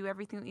organized and do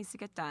everything that needs to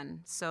get done.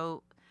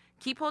 So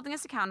keep holding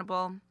us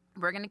accountable.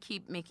 We're going to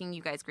keep making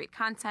you guys great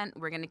content.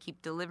 We're going to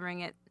keep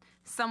delivering it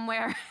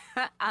somewhere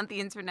on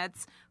the internet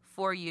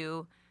for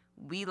you.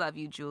 We love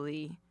you,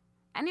 Julie.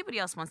 Anybody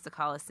else wants to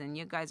call us in,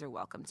 you guys are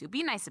welcome to.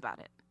 Be nice about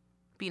it.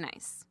 Be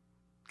nice.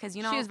 Because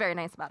She was very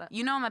nice about it.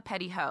 You know I'm a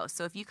petty hoe,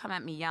 so if you come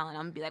at me yelling,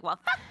 I'm going to be like, well,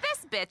 fuck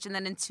this bitch. And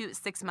then in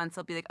 6 months,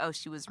 I'll be like, oh,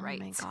 she was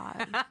right. Oh,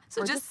 my God.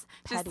 So We're just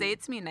petty. say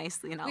it to me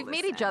nicely and I'll We've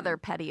listen. made each other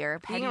pettier.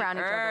 Being around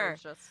each other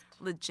is just...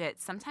 Legit.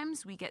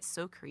 Sometimes we get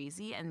so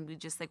crazy and we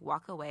just like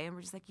walk away and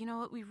we're just like, you know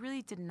what? We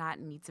really did not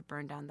need to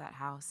burn down that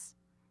house.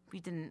 We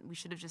didn't. We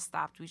should have just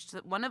stopped.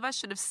 One of us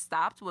should have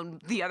stopped when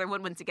the other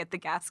one went to get the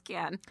gas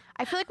can.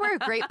 I feel like we're a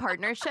great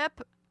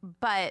partnership,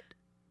 but...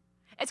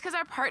 It's because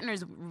our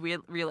partners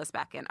reel us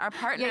back in. Our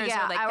partners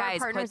Yeah, are like, our guys, put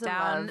partners in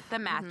down love. the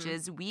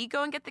matches. We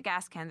go and get the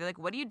gas can. They're like,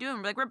 what are you doing?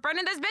 We're like, we're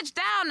burning this bitch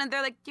down. And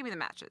they're like, give me the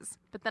matches.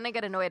 But then I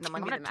get annoyed and I'm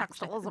like, Give I'm me going to the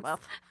text matches.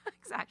 Elizabeth.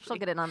 Exactly. She'll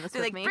get in on this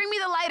They're with like, me. bring me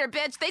the lighter,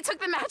 bitch. They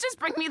took the matches.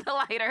 Bring me the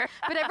lighter.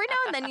 But every now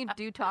and then you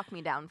do talk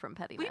me down from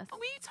pettiness.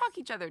 We talk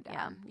each other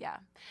down. Yeah.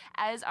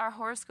 As our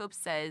horoscope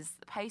says,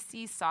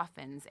 Pisces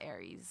softens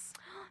Aries.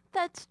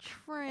 That's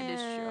true. It is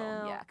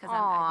true. Yeah, because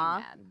Aw. I'm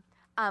mad.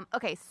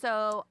 Okay,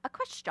 so a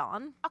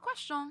question. A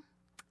question.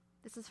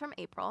 This is from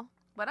April.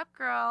 What up,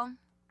 girl?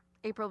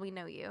 April, we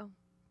know you.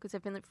 Because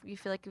you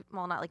feel like,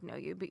 well, not like know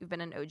you, but you've been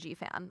an OG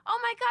fan. Oh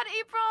my God,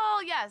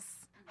 April.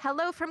 Yes.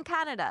 Hello from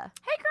Canada.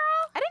 Hey,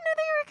 girl. I didn't know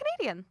that you were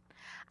Canadian.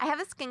 I have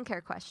a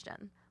skincare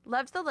question.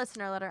 Loved the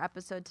listener letter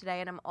episode today,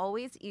 and I'm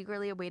always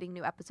eagerly awaiting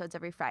new episodes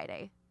every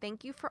Friday.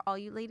 Thank you for all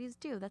you ladies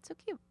do. That's so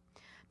cute.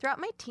 Throughout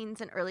my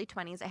teens and early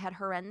 20s, I had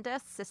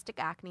horrendous cystic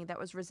acne that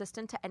was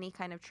resistant to any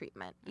kind of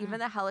treatment. Even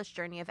the hellish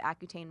journey of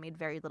Accutane made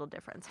very little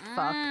difference.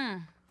 Fuck.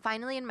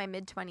 Finally, in my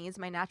mid-20s,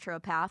 my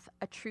naturopath,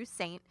 a true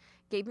saint,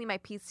 gave me my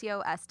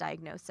PCOS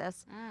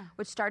diagnosis,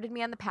 which started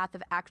me on the path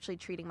of actually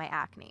treating my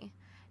acne.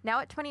 Now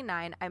at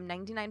 29, I'm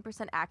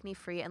 99%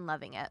 acne-free and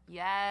loving it.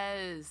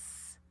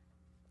 Yes.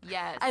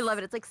 Yes. I love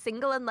it. It's like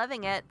single and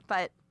loving it,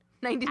 but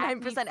 99%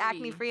 Acne-free.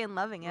 acne-free and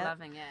loving it.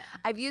 Loving it.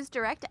 I've used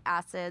direct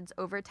acids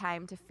over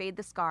time to fade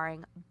the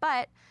scarring,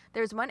 but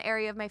there's one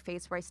area of my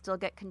face where I still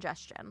get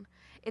congestion.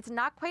 It's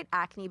not quite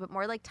acne, but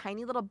more like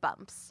tiny little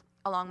bumps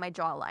along my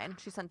jawline.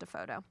 She sent a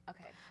photo.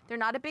 Okay. They're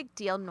not a big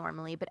deal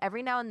normally, but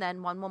every now and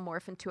then one will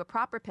morph into a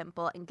proper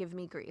pimple and give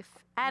me grief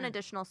and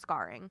additional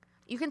scarring.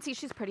 You can see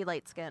she's pretty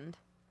light-skinned.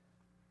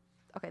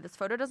 Okay, this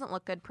photo doesn't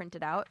look good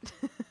printed out,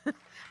 but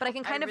I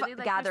can kind I really of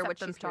like gather your what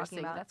septum she's talking piercing.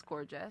 about. That's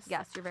gorgeous.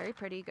 Yes, you're very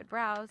pretty. Good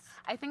brows.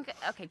 I think,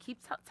 okay,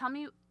 tell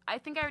me, I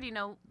think I already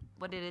know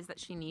what it is that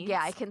she needs?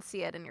 Yeah, I can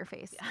see it in your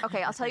face.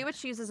 Okay, I'll tell you what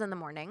she uses in the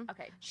morning.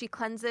 Okay. She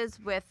cleanses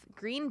with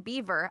Green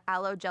Beaver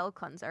Aloe Gel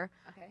Cleanser,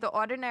 Okay. the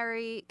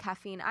Ordinary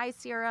Caffeine Eye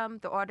Serum,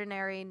 the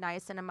Ordinary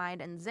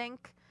Niacinamide and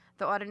Zinc,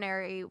 the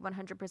Ordinary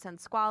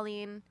 100%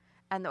 Squalene,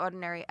 and the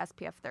Ordinary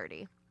SPF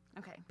 30.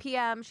 Okay.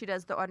 PM, she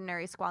does the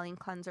Ordinary Squalene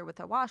Cleanser with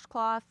a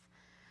washcloth.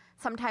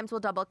 Sometimes we'll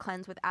double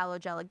cleanse with aloe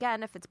gel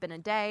again if it's been a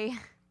day.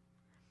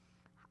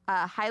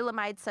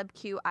 Hylamide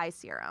Sub-Q Eye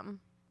Serum,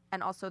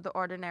 and also the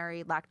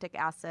Ordinary Lactic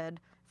Acid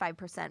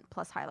 5%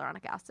 plus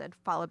hyaluronic acid,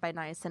 followed by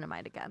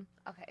niacinamide again.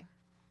 Okay.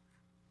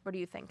 What are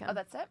you thinking? Oh,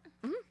 that's it?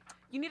 Mm-hmm.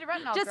 You need a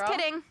retinol, Just girl.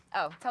 kidding.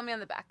 Oh, tell me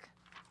on the back.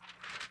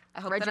 I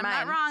hope Read that I'm your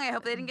not mind. wrong. I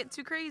hope they didn't get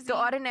too crazy. The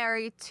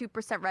Ordinary 2%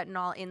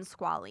 retinol in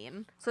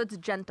squalene. So it's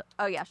gentle.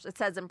 Oh, yes, it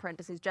says in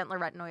parentheses, gentler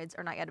retinoids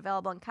are not yet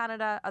available in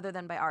Canada other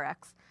than by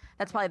RX.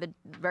 That's probably the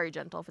very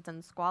gentle if it's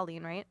in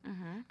squalene, right?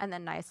 Mm-hmm. And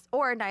then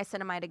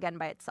niacinamide again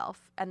by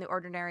itself. And the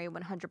Ordinary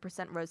 100%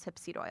 rosehip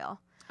seed oil.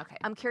 Okay.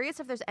 I'm curious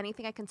if there's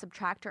anything I can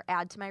subtract or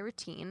add to my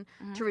routine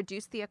to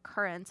reduce the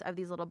occurrence of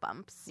these little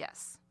bumps.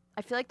 Yes.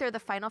 I feel like they're the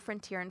final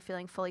frontier in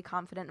feeling fully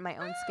confident in my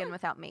own skin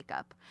without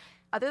makeup.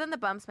 Other than the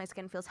bumps, my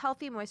skin feels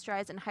healthy,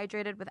 moisturized, and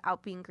hydrated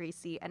without being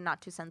greasy and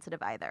not too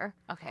sensitive either.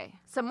 Okay.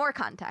 Some more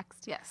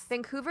context. Yes.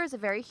 Vancouver is a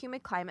very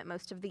humid climate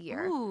most of the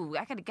year. Ooh,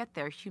 I gotta get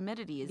there.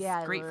 Humidity is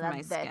I great for my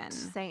love skin. it.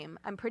 Same.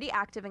 I'm pretty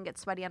active and get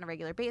sweaty on a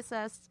regular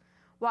basis,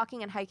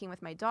 walking and hiking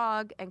with my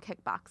dog, and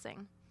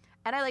kickboxing.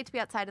 And I like to be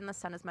outside in the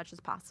sun as much as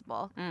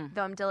possible,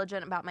 though I'm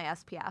diligent about my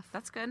SPF.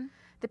 That's good.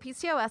 The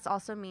PCOS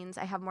also means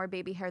I have more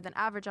baby hair than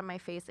average on my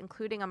face,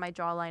 including on my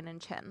jawline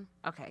and chin.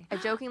 Okay. I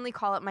jokingly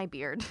call it my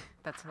beard.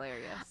 That's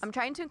hilarious. I'm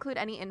trying to include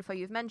any info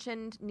you've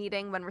mentioned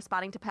needing when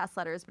responding to past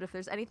letters, but if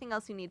there's anything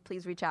else you need,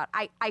 please reach out.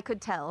 I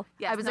could tell.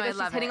 Yes, I was no, like, I she's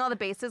love hitting it. all the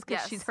bases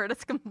because Yes. she's heard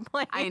us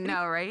complain. I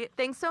know, right?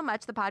 Thanks so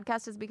much. The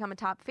podcast has become a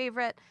top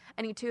favorite,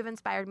 and you two have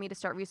inspired me to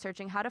start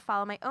researching how to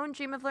follow my own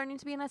dream of learning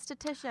to be an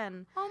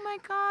esthetician. Oh my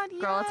God,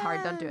 Girl, it's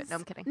hard. Don't do it. No,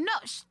 I'm kidding. No,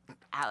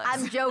 Alex.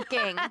 I'm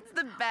joking. That's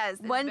the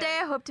best. One day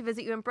I hope to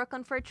visit you in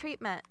Brooklyn for a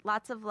treatment.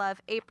 Lots of love,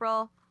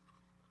 April.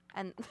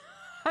 And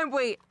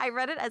wait, I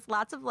read it as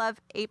lots of love,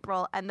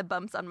 April, and the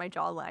bumps on my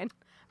jawline.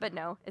 But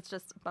no, it's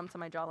just bumps on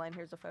my jawline.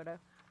 Here's a photo.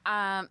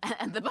 And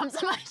the bumps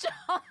on my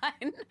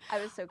jawline.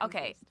 I was so confused.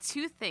 Okay,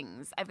 two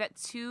things. I've got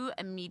two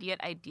immediate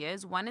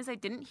ideas. One is I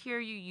didn't hear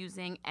you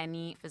using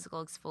any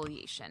physical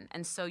exfoliation.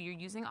 And so you're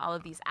using all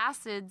of these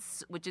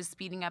acids, which is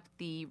speeding up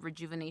the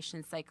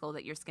rejuvenation cycle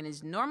that your skin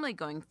is normally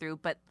going through,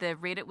 but the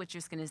rate at which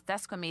your skin is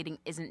desquamating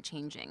isn't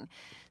changing.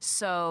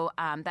 So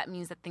that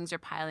means that things are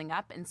piling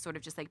up and sort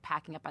of just like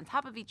packing up on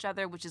top of each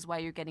other, which is why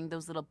you're getting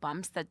those little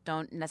bumps that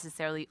don't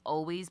necessarily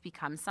always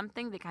become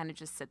something. They kind of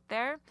just sit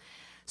there.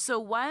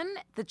 So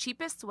the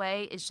cheapest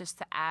way is just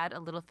to add a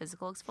little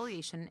physical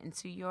exfoliation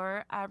into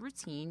your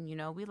routine. You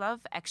know, we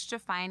love extra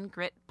fine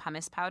grit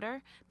pumice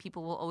powder.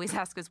 People will always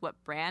ask us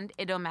what brand.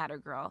 It don't matter,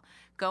 girl.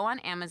 Go on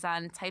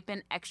Amazon, type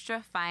in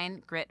extra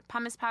fine grit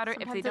pumice powder.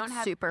 Sometimes if they don't it's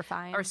have super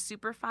fine. or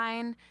super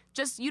fine,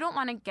 just you don't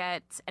want to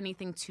get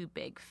anything too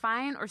big.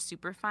 Fine or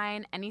super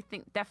fine,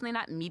 anything, definitely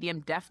not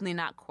medium, definitely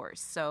not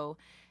coarse. So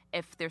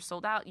if they're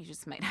sold out, you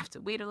just might have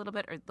to wait a little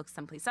bit or look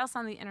someplace else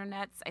on the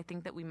internet. I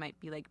think that we might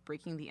be like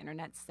breaking the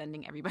internet,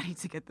 sending everybody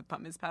to get the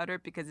pumice powder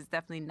because it's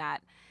definitely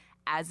not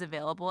as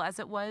available as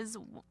it was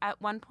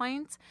at one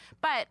point.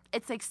 But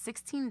it's like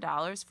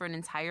 $16 for an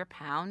entire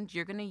pound.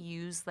 You're going to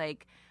use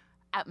like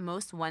at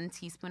most 1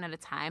 teaspoon at a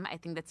time. I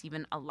think that's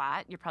even a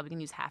lot. You're probably going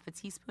to use half a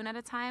teaspoon at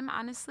a time,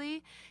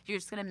 honestly. You're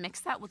just going to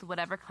mix that with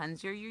whatever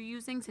cleanser you're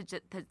using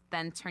to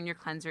then turn your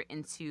cleanser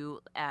into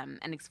an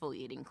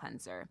exfoliating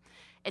cleanser.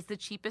 It's the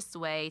cheapest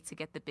way to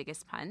get the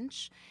biggest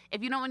punch.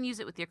 If you don't want to use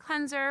it with your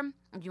cleanser,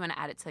 if you want to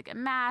add it to like a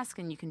mask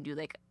and you can do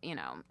like, you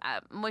know,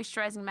 a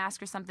moisturizing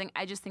mask or something,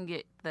 I just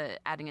think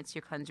adding it to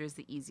your cleanser is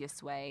the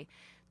easiest way.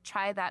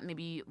 Try that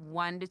maybe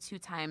 1 to 2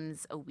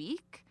 times a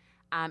week.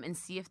 And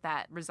see if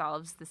that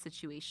resolves the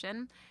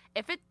situation.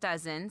 If it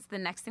doesn't, the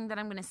next thing that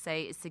I'm going to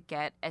say is to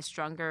get a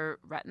stronger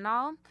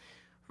retinol.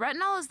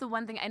 Retinol is the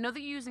one thing, I know that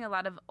you're using a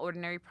lot of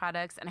Ordinary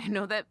products, and I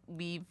know that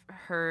we've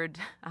heard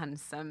on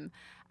some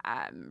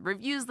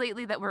reviews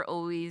lately that we're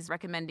always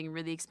recommending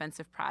really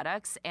expensive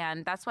products,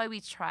 and that's why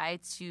we try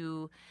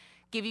to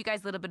give you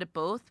guys a little bit of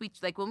both.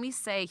 When we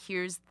say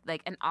here's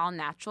like an all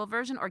natural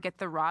version or get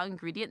the raw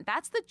ingredient,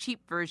 that's the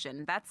cheap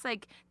version. That's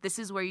like, this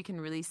is where you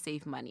can really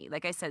save money.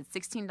 Like I said,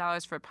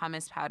 $16 for a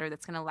pumice powder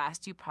that's going to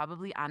last you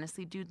probably,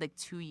 honestly, dude, like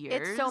 2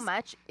 years. It's so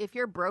much. If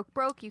you're broke,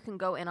 you can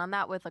go in on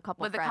that with a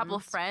couple with friends. a couple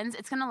of friends.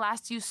 It's going to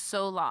last you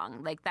so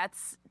long. Like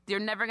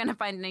you're never going to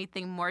find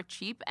anything more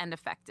cheap and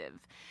effective.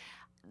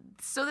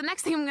 So the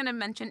next thing I'm going to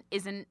mention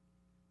isn't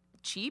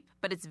cheap,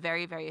 but it's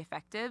very, very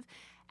effective.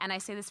 And I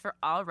say this for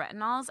all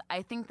retinols.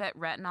 I think that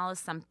retinol is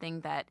something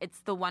that it's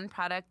the one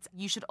product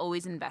you should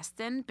always invest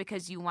in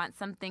because you want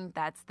something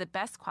that's the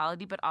best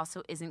quality but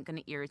also isn't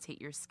going to irritate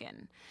your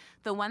skin.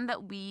 The one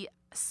that we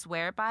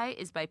swear by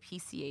is by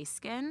PCA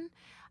Skin.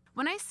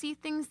 When I see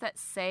things that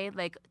say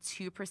like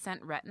 2%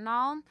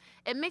 retinol,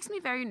 it makes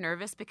me very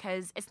nervous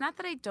because it's not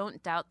that I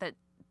don't doubt that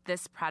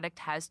this product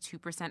has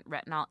 2%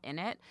 retinol in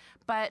it,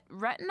 but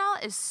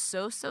retinol is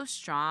so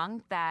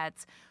strong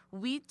that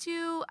we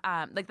do,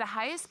 like the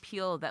highest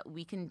peel that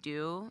we can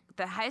do,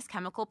 the highest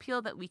chemical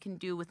peel that we can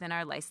do within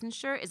our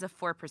licensure is a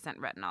 4%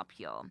 retinol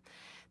peel.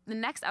 The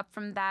next up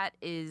from that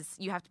is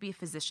you have to be a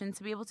physician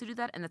to be able to do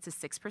that, and that's a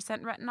 6%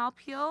 retinol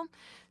peel.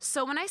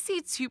 So when I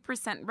say 2%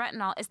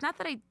 retinol, it's not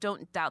that I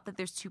don't doubt that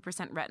there's 2%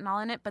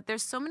 retinol in it, but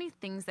there's so many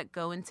things that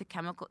go into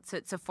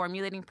to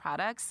formulating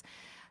products,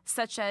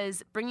 such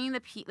as bringing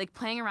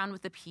playing around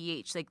with the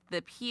pH, like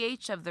the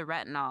pH of the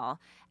retinol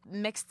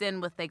mixed in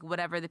with like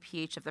whatever the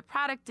pH of the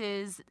product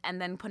is, and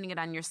then putting it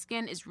on your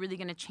skin is really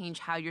going to change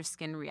how your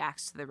skin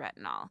reacts to the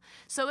retinol.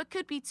 So it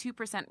could be 2%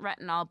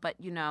 retinol, but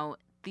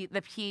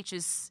the pH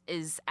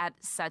is at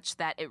such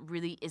that it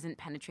really isn't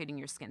penetrating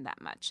your skin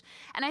that much.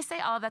 And I say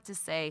all of that to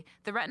say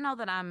the retinol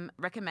that I'm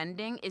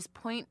recommending is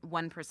 0.1%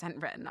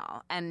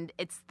 retinol, and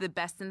it's the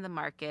best in the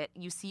market.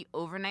 You see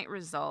overnight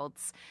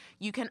results.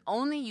 You can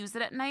only use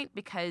it at night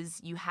because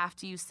you have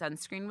to use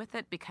sunscreen with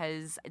it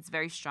because it's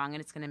very strong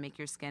and it's going to make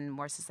your skin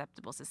more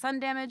susceptible to sun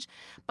damage.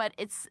 But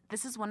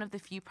this is one of the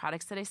few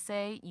products that I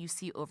say you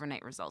see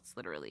overnight results,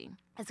 literally.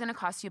 It's going to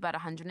cost you about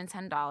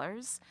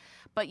 $110,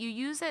 but you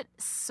use it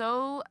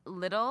so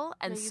little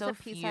and so use a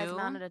few. pea-sized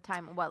amount at a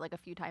time. What, like a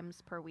few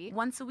times per week?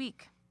 Once a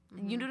week.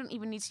 Mm-hmm. You don't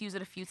even need to use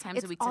it a few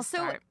times a week also,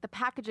 to start. The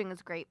packaging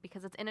is great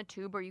because it's in a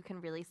tube where you can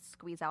really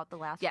squeeze out the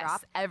last drop.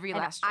 Yes, every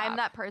last drop. I'm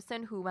that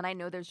person who, when I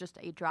know there's just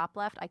a drop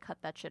left, I cut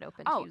that shit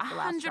open to use the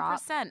last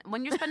drop. 100%.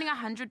 When you're spending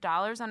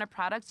 $100 on a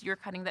product, you're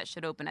cutting that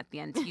shit open at the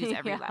end to use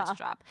every last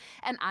drop.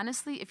 And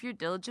honestly, if you're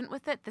diligent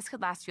with it, this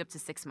could last you up to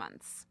 6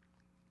 months.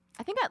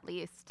 I think at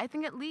least,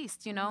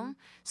 Mm-hmm.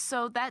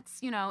 So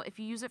that's, if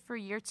you use it for a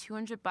year,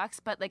 $200,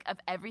 but like of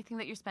everything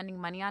that you're spending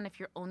money on, if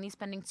you're only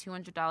spending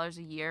 $200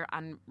 a year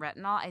on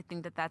retinol, I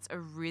think that that's a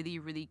really,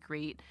 really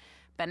great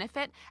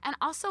benefit. And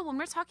also when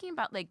we're talking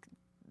about like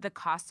the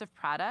cost of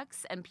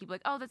products and people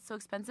like, oh, that's so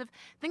expensive,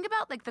 think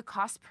about like the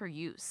cost per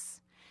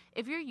use.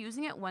 If you're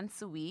using it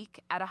once a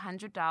week at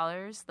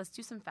 $100, let's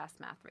do some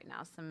fast math right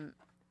now, some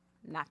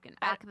napkin.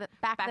 Back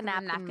the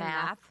napkin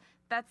math.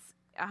 That's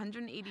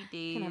 180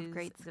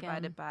 days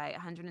divided by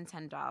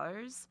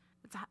 $110.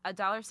 It's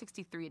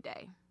 $1.63 a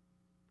day.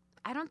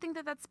 I don't think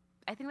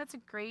I think that's a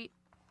great,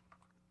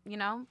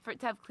 to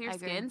have clear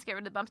skin, to get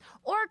rid of the bumps.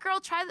 Or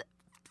girl, try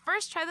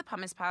the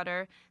pumice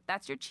powder.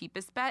 That's your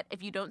cheapest bet.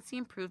 If you don't see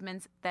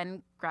improvements,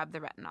 then grab the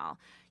retinol.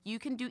 You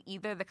can do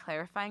either the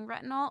clarifying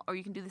retinol or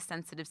you can do the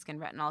sensitive skin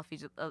retinol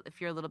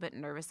if you're a little bit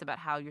nervous about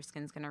how your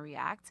skin's going to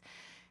react.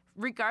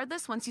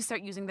 Regardless, once you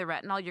start using the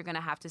retinol, you're going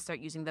to have to start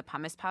using the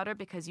pumice powder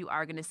because you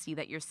are going to see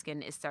that your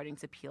skin is starting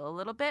to peel a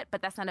little bit. But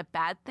that's not a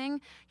bad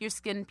thing. Your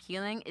skin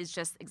peeling is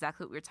just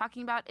exactly what we were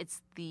talking about.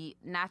 It's the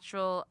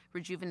natural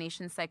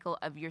rejuvenation cycle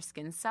of your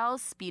skin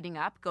cells speeding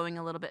up, going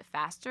a little bit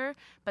faster,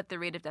 but the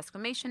rate of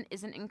desquamation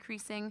isn't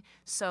increasing.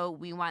 So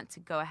we want to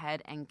go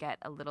ahead and get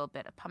a little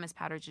bit of pumice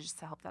powder just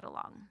to help that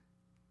along.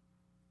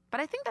 But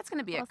I think that's going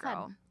to be it,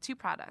 girl. 2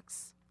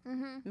 products.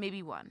 Mm-hmm.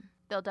 Maybe 1.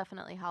 They'll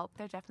definitely help.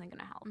 They're definitely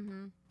going to help.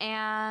 Mm-hmm.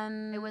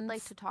 And I would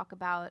like to talk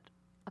about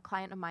a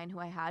client of mine who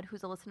I had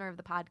who's a listener of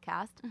the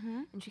podcast.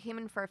 Mm-hmm. And she came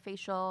in for a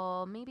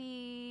facial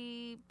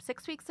maybe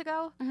 6 weeks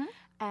ago. Mm-hmm.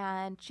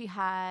 And she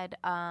had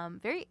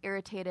very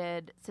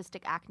irritated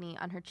cystic acne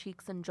on her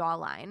cheeks and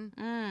jawline.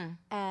 Mm.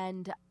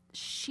 And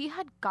she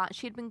had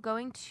been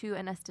going to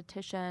an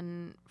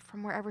esthetician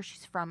from wherever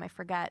she's from, I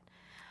forget.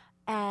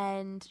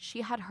 And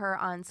she had her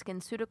on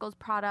SkinCeuticals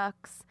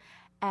products.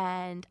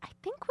 And I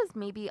think was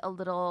maybe a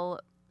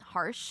little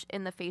harsh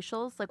in the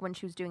facials, like when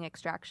she was doing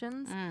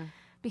extractions.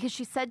 Because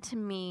she said to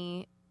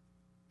me,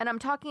 and I'm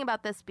talking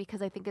about this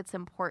because I think it's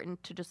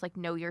important to just like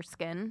know your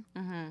skin.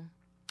 Mm-hmm.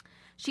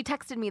 She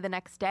texted me the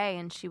next day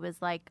and she was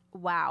like,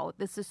 wow,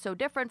 this is so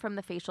different from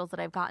the facials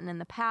that I've gotten in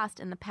the past.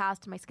 In the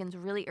past, my skin's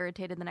really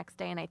irritated the next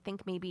day. And I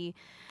think maybe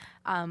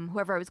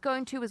whoever I was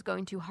going to was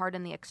going too hard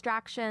in the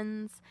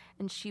extractions.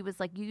 And she was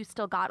like, you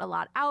still got a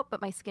lot out,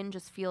 but my skin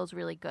just feels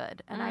really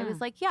good. And I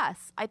was like,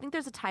 yes, I think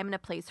there's a time and a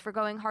place for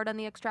going hard on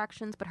the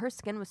extractions. But her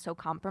skin was so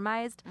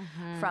compromised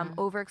from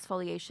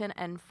over-exfoliation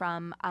and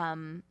from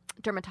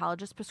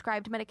dermatologist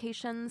prescribed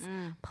medications,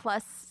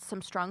 plus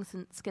some strong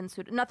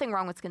nothing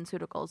wrong with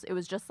SkinCeuticals. It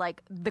was just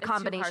like the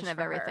combination of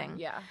everything.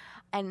 Yeah.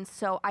 And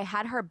so I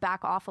had her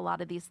back off a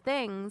lot of these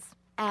things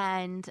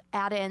and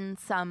add in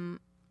some,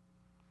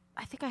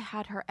 I think I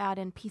had her add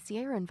in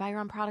PCA or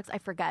Environ products, I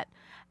forget.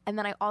 And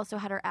then I also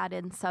had her add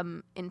in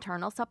some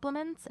internal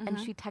supplements. And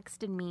she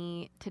texted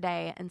me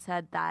today and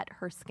said that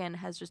her skin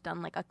has just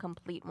done like a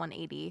complete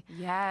 180.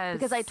 Yes.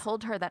 Because I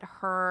told her that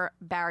her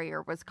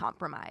barrier was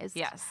compromised.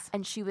 Yes.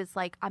 And she was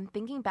like, I'm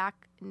thinking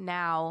back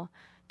now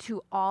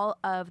to all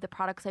of the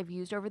products I've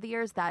used over the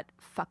years that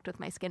fucked with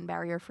my skin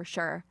barrier for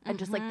sure. And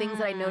just like things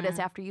that I noticed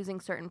after using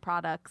certain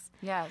products.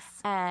 Yes.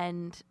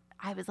 And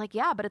I was like,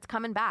 yeah, but it's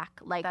coming back.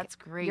 Like, that's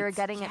great. You're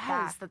getting it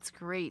back. That's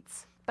great.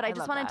 But I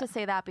just wanted to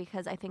say that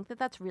because I think that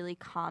that's really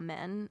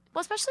common.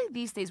 Well, especially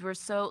these days, we're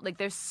so, like,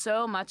 there's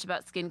so much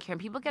about skincare and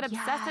people get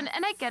obsessed. And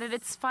I get it.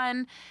 It's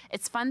fun.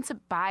 It's fun to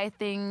buy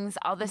things.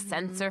 All the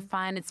scents are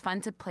fun. It's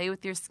fun to play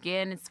with your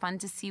skin. It's fun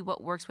to see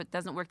what works, what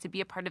doesn't work, to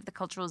be a part of the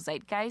cultural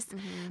zeitgeist.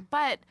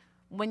 But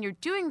when you're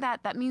doing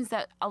that, that means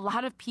that a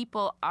lot of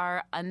people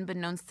are,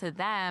 unbeknownst to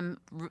them,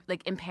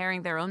 like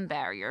impairing their own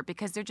barrier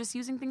because they're just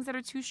using things that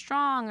are too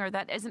strong or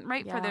that isn't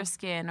right for their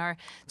skin or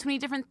too many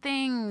different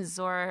things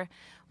or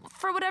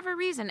for whatever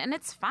reason. And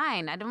it's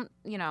fine. I don't,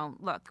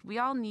 look, we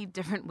all need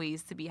different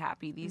ways to be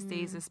happy these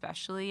days,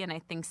 especially. And I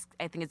think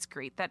it's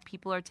great that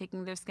people are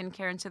taking their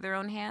skincare into their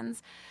own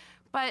hands.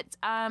 But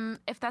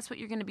if that's what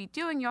you're going to be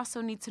doing, you also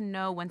need to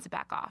know when to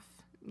back off.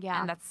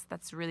 Yeah. And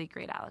that's really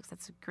great, Alex.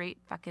 That's a great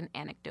fucking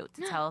anecdote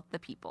to tell the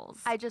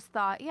peoples. I just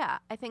thought,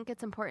 I think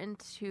it's important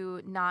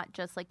to not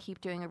just like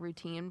keep doing a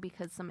routine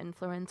because some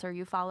influencer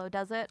you follow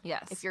does it.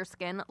 Yes. If your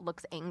skin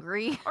looks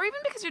angry. Or even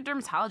because your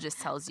dermatologist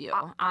tells you,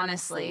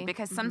 honestly.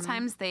 Because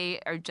sometimes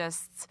they are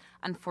just,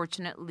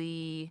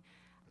 unfortunately,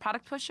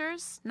 product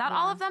pushers. Not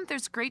all of them.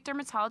 There's great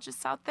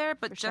dermatologists out there,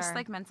 but just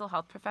like mental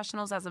health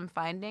professionals, as I'm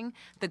finding,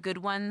 the good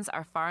ones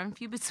are far and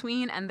few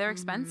between, and they're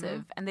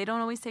expensive, and they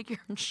don't always take your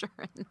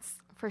insurance.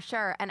 For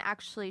sure. And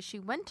actually, she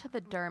went to the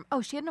derm.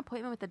 Oh, she had an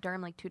appointment with the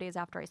derm like 2 days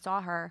after I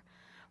saw her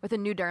with a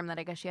new derm that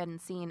I guess she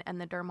hadn't seen.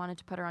 And the derm wanted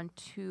to put her on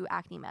 2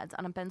 acne meds,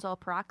 on a benzoyl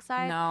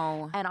peroxide.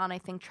 No. And on, I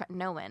think,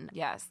 tretinoin.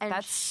 Yes. And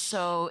that's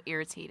so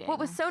irritating. What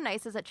was so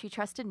nice is that she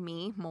trusted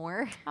me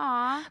more.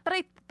 Aww.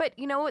 But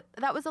you know what?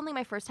 That was only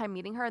my first time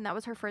meeting her, and that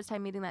was her first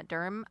time meeting that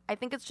derm. I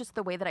think it's just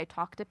the way that I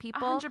talk to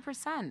people.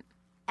 100%.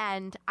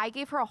 And I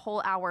gave her a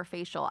whole hour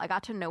facial. I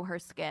got to know her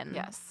skin.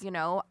 Yes.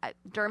 Derms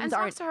and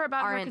talk to her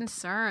about her aren't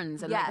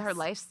concerns and like her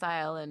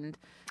lifestyle and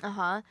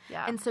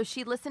Yeah. And so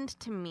she listened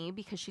to me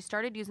because she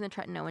started using the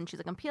tretinoin. She's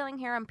like, I'm peeling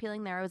here, I'm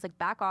peeling there. I was like,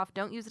 back off.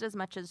 Don't use it as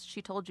much as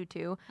she told you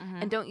to.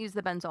 And don't use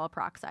the benzoyl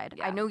peroxide.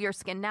 Yeah. I know your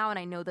skin now, and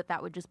I know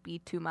that would just be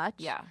too much.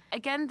 Yeah.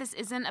 Again, this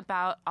isn't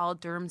about all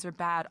derms are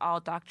bad, all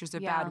doctors are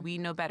bad. We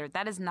know better.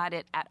 That is not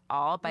it at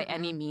all by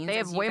any means. They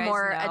have way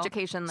more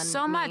education than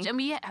so me. much. And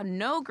we have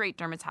no great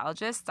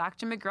dermatologists.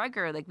 Dr.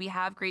 McGregor, like we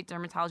have great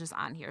dermatologists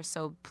on here.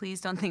 So please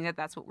don't think that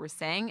that's what we're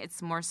saying.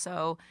 It's more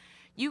so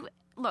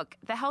look,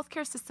 the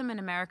healthcare system in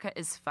America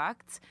is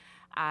fucked.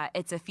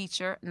 It's a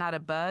feature, not a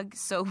bug.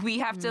 So we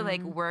have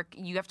to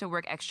you have to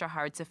work extra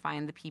hard to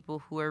find the people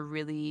who are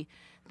really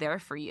there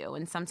for you.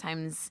 And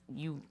sometimes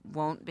you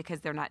won't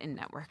because they're not in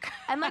network.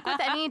 And like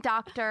with any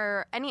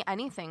doctor,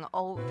 anything,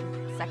 all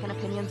second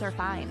opinions are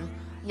fine.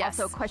 Yes.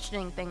 Also,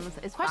 questioning things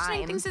is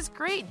Questioning fine. things is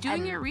great.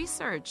 Doing your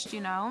research,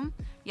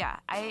 Yeah,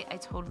 I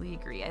totally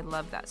agree. I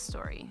love that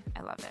story.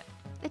 I love it.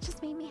 It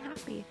just made me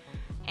happy.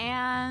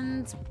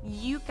 And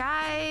you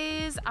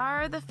guys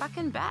are the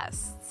fucking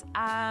best.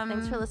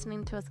 Thanks for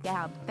listening to us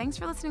gab. Thanks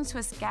for listening to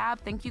us gab.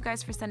 Thank you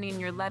guys for sending in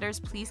your letters.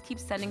 Please keep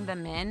sending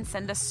them in.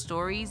 Send us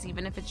stories,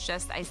 even if it's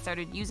just, I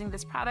started using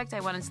this product. I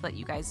wanted to let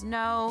you guys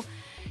know.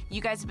 You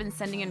guys have been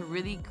sending in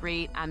really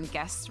great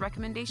guest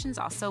recommendations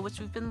also, which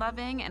we've been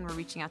loving, and we're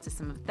reaching out to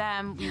some of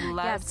them. We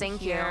love to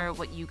hear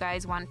what you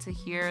guys want to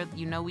hear.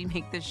 We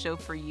make this show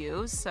for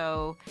you,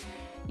 so...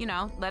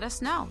 let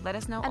us know. Let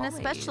us know. And always.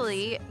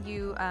 especially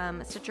you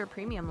Stitcher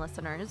Premium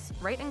listeners,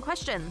 write in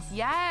questions.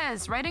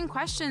 Yes, write in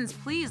questions,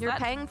 please. You're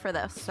paying for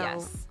this,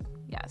 so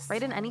yes.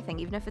 Write in anything,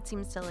 even if it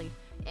seems silly.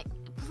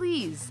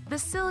 Please, the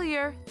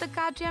sillier, the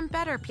goddamn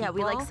better, people. Yeah,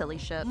 we like silly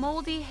shit.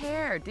 Moldy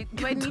hair. Do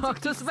I need Talk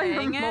to to keep us about your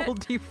saying it?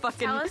 moldy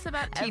fucking Tell us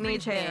about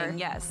teenage everything. hair.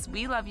 Yes,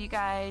 we love you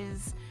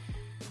guys.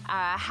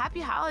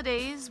 Happy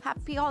holidays.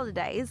 Happy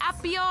holidays.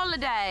 Happy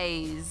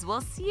holidays.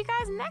 We'll see you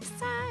guys next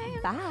time.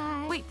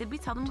 Bye. Wait, did we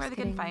tell them where they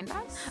can find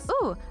us?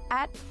 Ooh,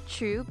 at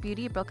True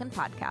Beauty Brooklyn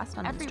Podcast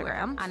on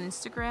Everywhere. Instagram. On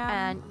Instagram.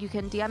 And you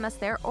can DM us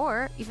there,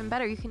 or even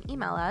better, you can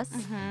email us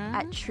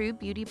at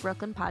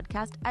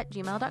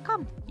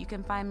truebeautybrooklynpodcast@gmail.com. You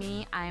can find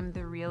me. I'm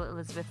the real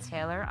Elizabeth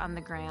Taylor on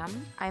the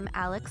gram. I'm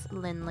Alex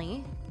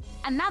Lindley.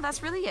 And now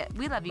that's really it.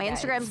 We love you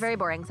guys. My Instagram's very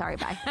boring. Sorry,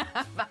 bye.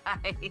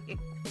 Bye.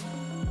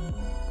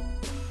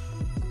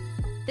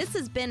 This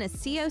has been a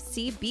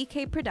COC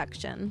BK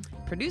production.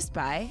 Produced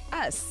by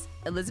us,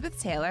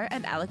 Elizabeth Taylor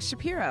and Alex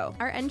Shapiro.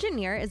 Our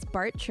engineer is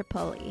Bart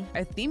Tripoli.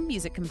 Our theme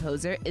music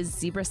composer is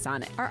Zebra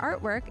Sonic. Our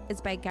artwork is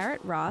by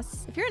Garrett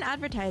Ross. If you're an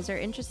advertiser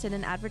interested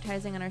in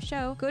advertising on our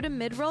show, go to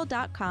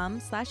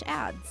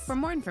midroll.com/ads. For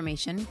more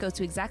information, go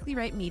to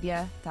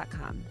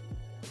exactlyrightmedia.com.